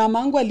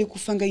mamangu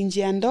alikufanga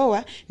nje ya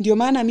ndoa, ndio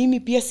maana mimi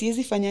pia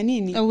siwezi fanya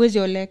nini? Uwezi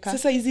oleka.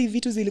 Sasa hizi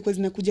vitu zilikuwa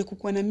zinakuja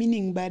kukuwa na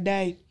meaning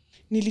baadaye.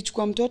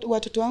 Nilichukua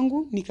watoto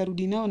wangu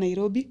nikarudi nao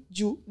Nairobi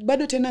juu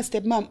bado tena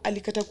stepmom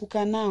alikata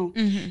kukaa nao.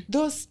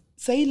 Those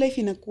sahi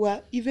life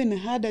inakuwa even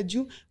harder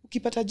juu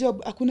ukipata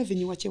job hakuna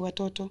venye uache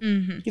watoto.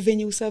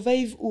 Venye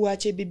usurvive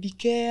uache baby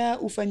care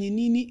ufanye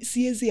nini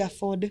siwezi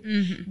afford.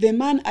 The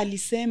man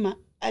alisema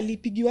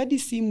alipigiwa hadi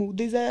simu,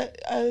 there's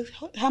a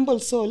humble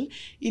soul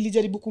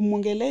ilijaribu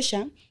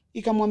kumwongelesha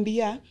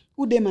ikamwambia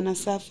udema na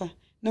safa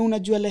na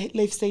unajua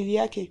lifestyle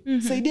yake.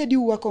 Saidia hadi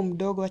wako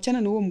mdogo,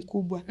 achana na huo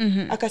mkubwa.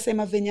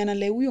 Akasema venye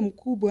analea huyo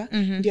mkubwa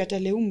ndio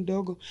atalea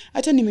mdogo.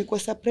 Hata nimekuwa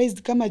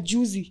surprised kama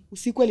juzi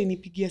usiku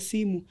alinipigia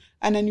simu,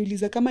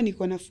 ananiuliza kama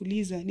niko na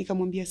fuliza,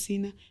 nikamwambia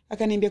sina.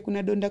 Akaniambia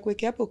kuna donda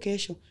kuweke hapo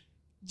kesho.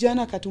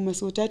 Jana akatuma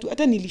so 3,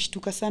 hata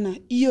nilishtuka sana.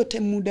 Hiyo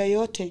muda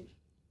yote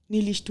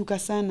nilishtuka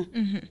sana.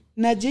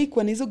 Na Jay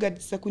kwa hizo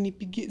guards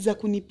za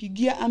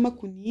kunipigia ama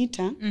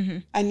kuniita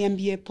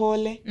aniambie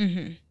pole.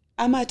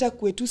 Ama hata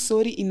kwetu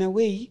sorry in a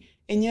way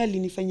enyewe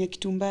alinifanyia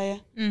kitu mbaya.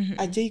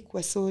 Ajai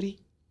kwa sorry.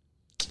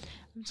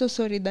 I'm so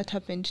sorry that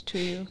happened to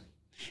you.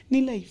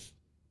 Ni life.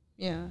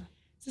 Yeah.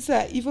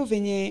 Sasa hivyo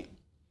venye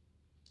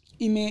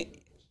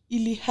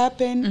ili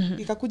happen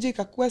ikakuja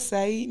ikakuwa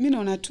sahi, mimi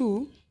naona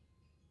tu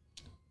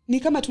ni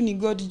kama tu ni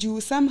God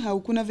juu somehow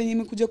kuna venye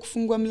imekuja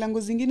kufungua mlango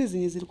zingine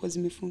zenye zilikuwa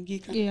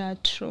zimefungika.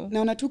 Yeah, true.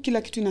 Naona tu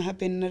kila kitu ina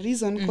happen na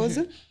reason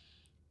cause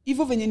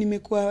hivyo venye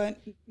nimekuwa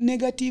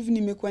negative,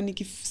 nimekuwa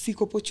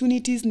nikisik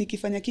opportunities,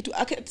 nikifanya kitu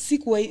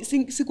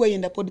sikuwa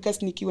ienda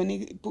podcast nikiwa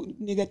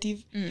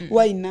negative.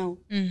 Why now?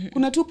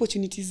 Kuna tu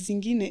opportunities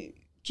zingine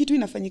kitu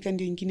inafanyika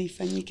ndio ingine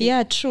ifanyike.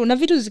 Yeah, true. Na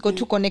vitu ziko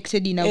tu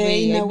connected in a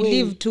way. I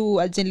believe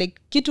too as in like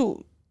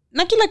kitu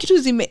na kila kitu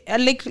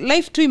like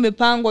life tu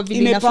imepangwa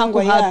vile inafaa ku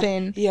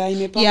happen. Yeah,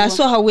 imepangwa. Yeah,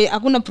 so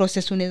hakuna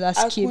process unaweza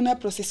skip. Hakuna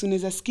process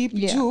unaweza skip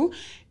juu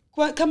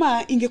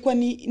kama ingekuwa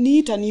ni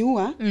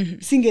itaniua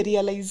singe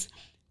realize.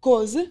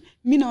 Cause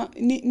mimi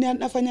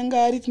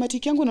nafanyanga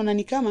arithmetic yangu naona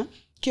ni kama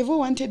Kevo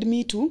wanted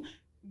me to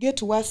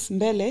get worse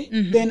mbele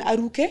then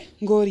aruke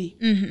ngori.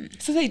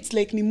 Sasa it's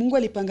like ni Mungu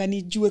alipanga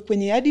nijue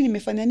kwenye hadi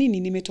nimefanya nini,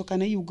 nimetoka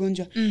na hii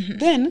ugonjwa.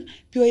 Then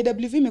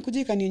PYWV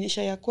imekuja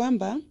ikanionyesha ya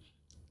kwamba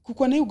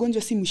kukua na hii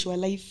ugonjwa si mwisho wa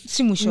life.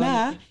 Si mwisho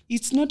na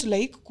it's not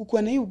like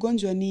kukua na hii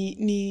ugonjwa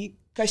ni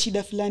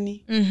kashida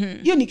fulani.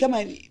 Hiyo ni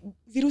kama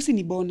virusi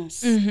ni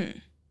bonus.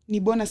 Ni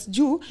bonus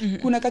juu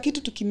kuna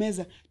kakitu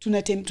tukimeza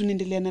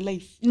tunaendelea na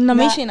life na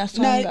maisha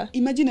inasonga. Na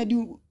imagine hadi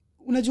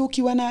unajua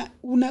ukiwa na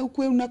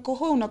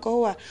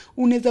unakohoa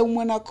unaweza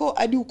umwanako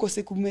hadi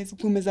ukose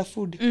kumeza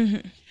food.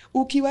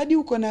 Ukiwa hadi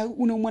uko na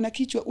unaumwa na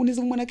kichwa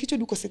unaweza umwa na kichwa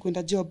hadi ukose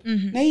kwenda job.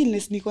 Na hii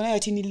illness niko nayo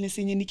ati illness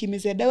yenye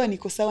nikimezea dawa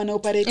niko sawa na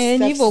operate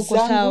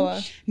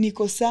sawa.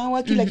 Niko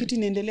sawa kila kitu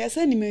inaendelea.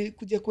 Sasa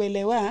nimekuja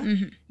kuelewa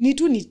ni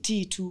tu ni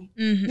tea tu.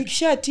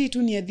 Nikisha tea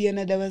tu ni adhia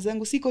na dawa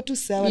zangu siko tu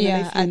sawa na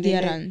life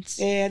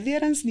adherence.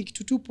 Adherence ni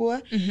kitu tu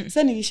poa.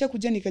 Sasa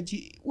nilishakuja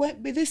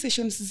the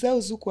sessions zao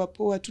zuko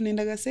poa.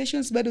 Tunaendaga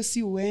sessions bado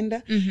si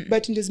uenda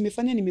but ndio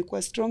zimefanya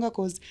nimekuwa stronger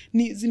cause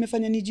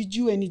zimefanya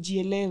nijijue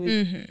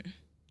nijielewe.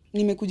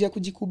 Nimekuja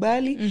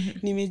kujikubali,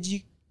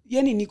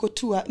 yani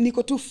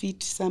niko tu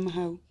fit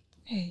somehow.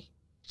 Hey.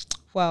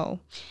 Wow.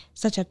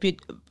 Such a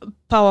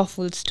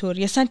powerful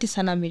story. Asante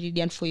sana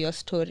Meridian for your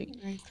story.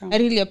 I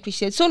really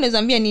appreciate. So unaweza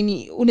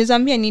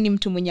ambia nini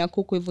mtu mwenye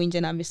ako hivyo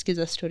nje na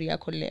amesikiza story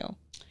yako leo?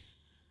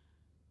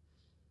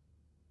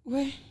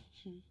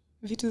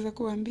 vitu za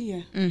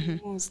kuambia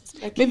most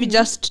maybe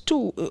just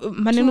two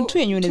maneno tu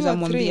yenyewe unaweza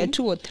mwambia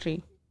 2 or 3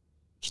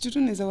 kitu tu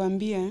naweza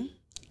waambia.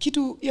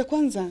 Kitu ya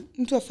kwanza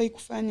mtu afai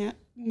kufanya,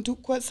 mtu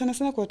kwa sana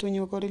sana kwa watu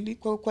wenye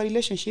kwa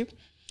relationship,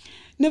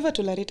 never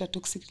tolerate a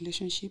toxic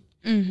relationship.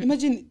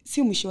 Imagine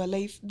si mwisho wa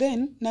life.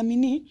 Then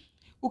naamini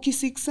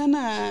ukisik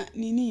sana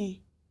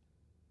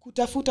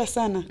kutafuta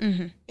sana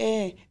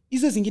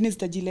hizo zingine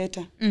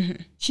zitajileta.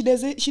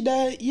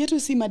 Shida yetu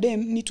si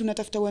madem ni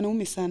tunatafuta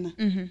wanaume sana.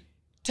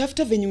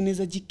 Tafuta venye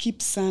unaweza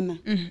jikeep sana.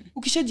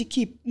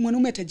 Ukishajikeep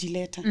mwanaume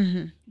atajileta.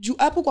 Juu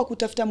hapo kwa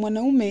kutafuta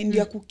mwanaume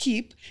ndio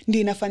kukeep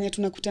ndio inafanya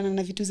tunakutana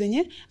na vitu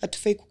zenye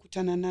hatufai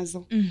kukutana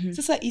nazo.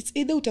 Sasa it's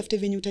either utafute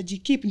venye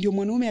utajikeep ndio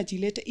mwanaume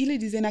ajilete. Ile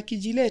design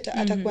akijileta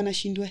atakuwa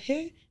anashindwa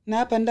na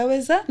hapa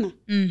ndawezana.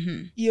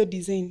 Hiyo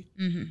design.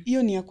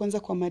 Hiyo ni ya kwanza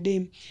kwa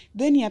madem.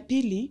 Then ya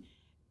pili,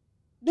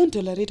 don't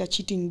tolerate a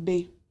cheating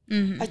bay.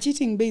 A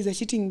cheating bay is a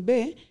cheating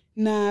bay.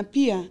 Na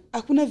pia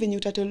hakuna venye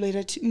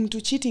utatolerate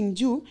mtu cheating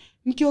juu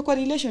mkiwa kwa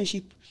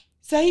relationship.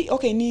 Sahi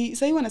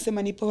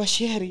wanasema ni power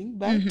sharing,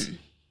 but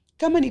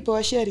kama ni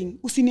power sharing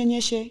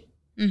usinyonyeshe.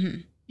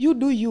 You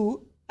do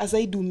you as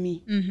I do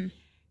me.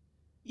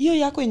 Hiyo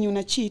yako yenye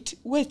una cheat,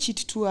 we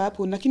cheat tu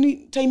hapo, lakini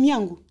time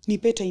yangu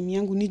nipe time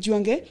yangu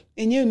nijuange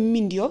enyewe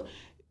mimi ndio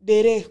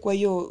dere kwa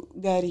hiyo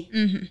gari.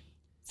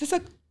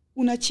 Sasa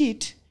una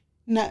cheat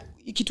na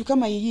kitu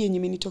kama hii yenye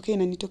imenitokea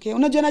na nitokea.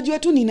 Unajua najua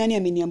tu ni nani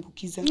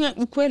ameniambukiza.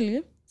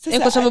 Ukweli.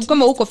 Kwa sababu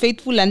kama uko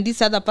faithful and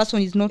this other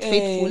person is not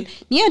faithful,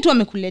 ni yeye tu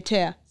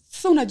amekuletea.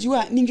 Sasa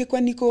unajua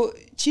ningekuwa niko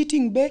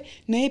cheating be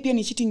na yeye pia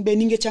ni cheating be,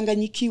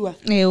 ningechanganyikiwa.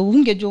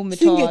 Ungejua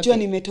umetoa wapi. Singejua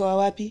nimetoa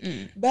wapi.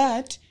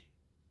 But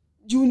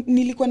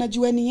nilikuwa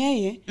najua ni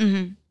yeye,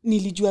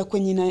 nilijua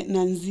kwenye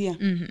naanzia.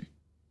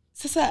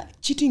 Sasa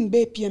cheating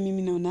be pia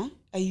mimi naona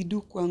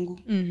aidu kwangu.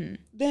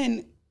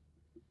 Then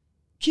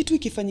kitu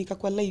ikifanyika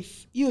kwa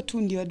life, hiyo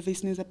tu ndio advice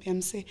naweza pia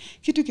mse.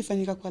 Kitu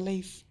ikifanyika kwa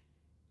life,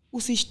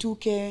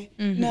 usishtuke.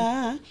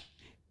 Na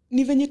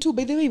ni venye tu,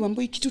 by the way,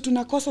 mambo kitu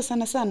tunakosa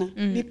sana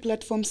ni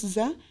platforms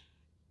za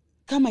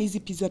kama hizi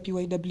pizza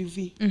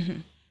PYWV.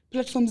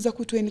 Platforms za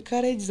kutu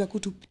encourage, za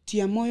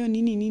kututia moyo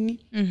nini.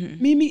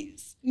 Mimi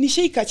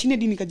nishaika chini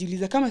hadi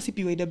nikajiuliza kama si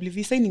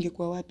PYWV sasa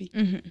ningekuwa wapi?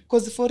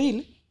 Cause for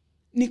real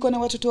niko na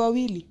watoto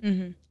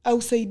 2.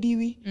 Au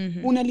saidiwi.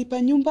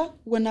 Unalipa nyumba,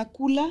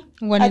 wanakula,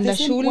 wanaenda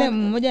shule,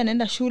 mmoja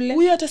anaenda shule.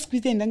 Huyo hata siku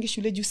hizi aendangi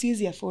shule juu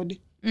siwezi afford.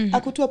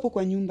 Akutu hapo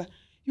kwa nyumba.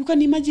 You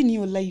can imagine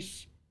your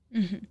life.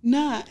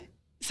 Na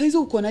saizi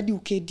uko hadi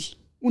ukedi.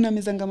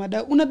 Unamezanga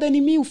mada.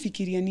 Unadhani mimi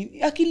ufikiria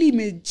nini? Akili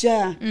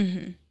imejaa.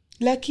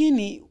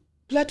 Lakini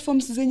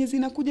platforms zenye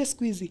zinakuja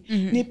siku hizi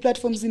ni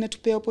platforms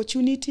zinatupea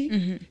opportunity.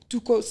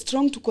 Tuko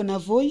strong, tuko na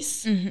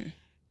voice.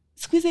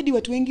 Siku hizi hadi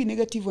watu wengi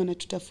negative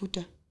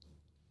wanatutafuta.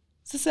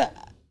 Sasa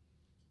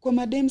kwa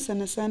madem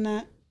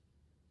sana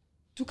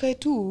tukae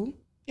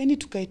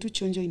tu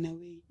chonjo in a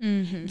way.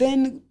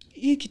 Then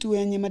hii kitu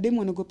yenye madem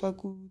wanagopa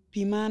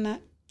kupimana,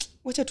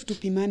 wacha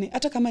tutupimane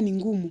hata kama ni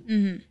ngumu.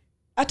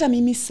 Hata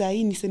mimi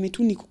sahi niseme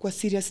tu niko kwa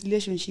serious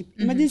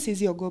relationship. Imagine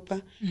siwezi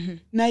ogopa.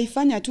 Na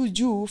ifanya tu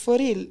juu for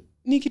real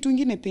ni kitu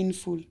kingine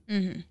painful.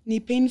 Ni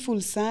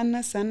painful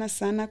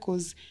sana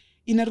cause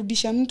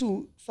inarudisha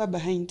mtu far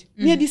behind.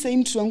 Mimi hadi sasa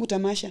mtu wangu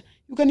Tamasha.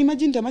 You can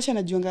imagine Tamasha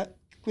anajuanga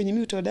kwenye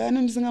mimi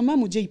utodana nizanga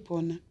mama uje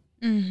ipona.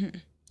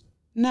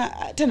 Na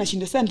tena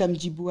shinda sana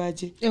ndamjibu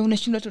aje.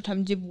 Unashindwa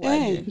tutamjibu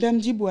aje.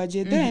 Ndamjibu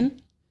aje. Then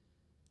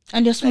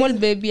and your small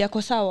baby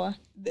yako sawa?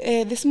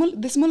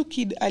 The small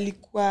kid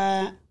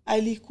alikuwa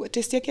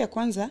test yake ya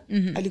kwanza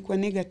alikuwa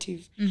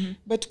negative.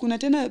 But kuna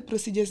tena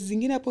procedures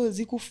zingine hapo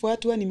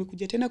zikufuatwa,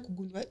 nimekuja tena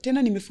kugundua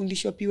tena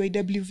nimefundishwa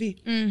PYWV.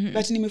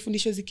 But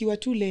nimefundishwa zikiwa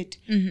too late.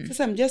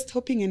 Sasa I'm just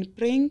hoping and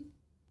praying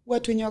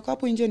watu wenye wako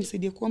hapo nje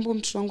nisaidie kuomba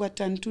mtoto wangu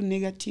turn to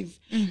negative.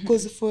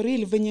 Cause for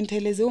real venye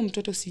nitaelezea huyo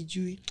mtoto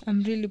sijui.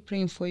 I'm really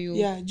praying for you.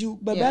 Yeah, juu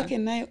babake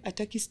nayo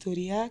ataki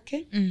story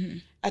yake.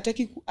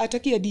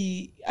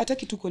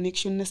 Ataki tu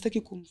connection na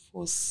sitaki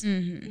kumforce.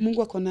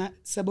 Mungu akona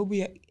sababu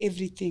ya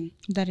everything.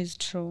 That is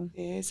true.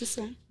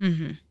 Sasa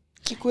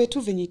ikuwe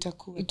tu venye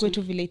itakuwa. Ikuwe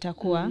tu vile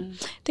itakuwa.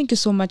 Thank you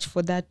so much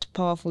for that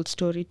powerful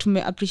story.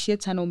 Tume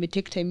appreciate sana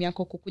umetake time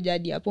yako kukuja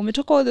hadi hapo.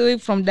 Umetoka all the way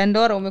from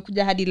Dandora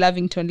umekuja hadi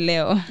Lavington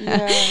leo.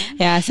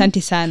 Yeah,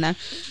 asante sana.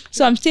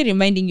 So I'm still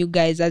reminding you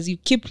guys as you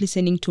keep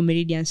listening to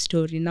Meridian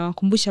story. Na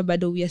wakumbusha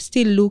bado we are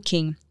still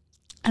looking.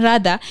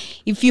 Rather,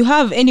 if you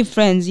have any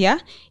friends,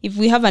 if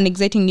we have an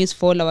exciting news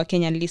for all our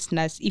Kenyan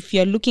listeners, if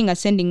you're looking at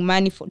sending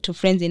money to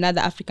friends in other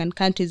African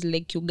countries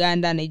like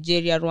Uganda,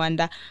 Nigeria,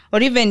 Rwanda,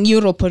 or even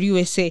Europe or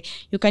USA,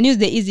 you can use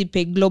the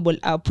EasyPay Global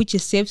app, which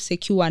is safe,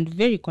 secure, and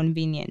very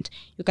convenient.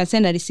 You can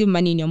send and receive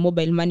money in your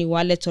mobile money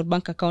wallet or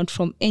bank account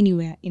from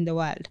anywhere in the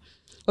world.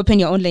 Open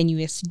your online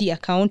USD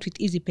account with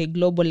EasyPay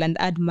Global and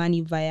add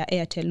money via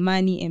Airtel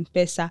Money,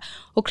 M-Pesa,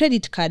 or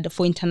credit card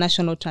for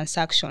international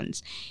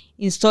transactions.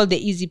 Install the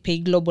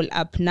EasyPay Global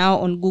app now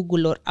on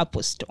Google or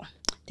Apple Store.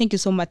 Thank you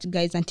so much,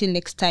 guys. Until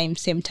next time,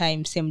 same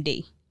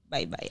day.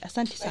 Bye-bye.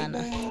 Asante sana.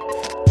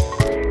 Bye-bye.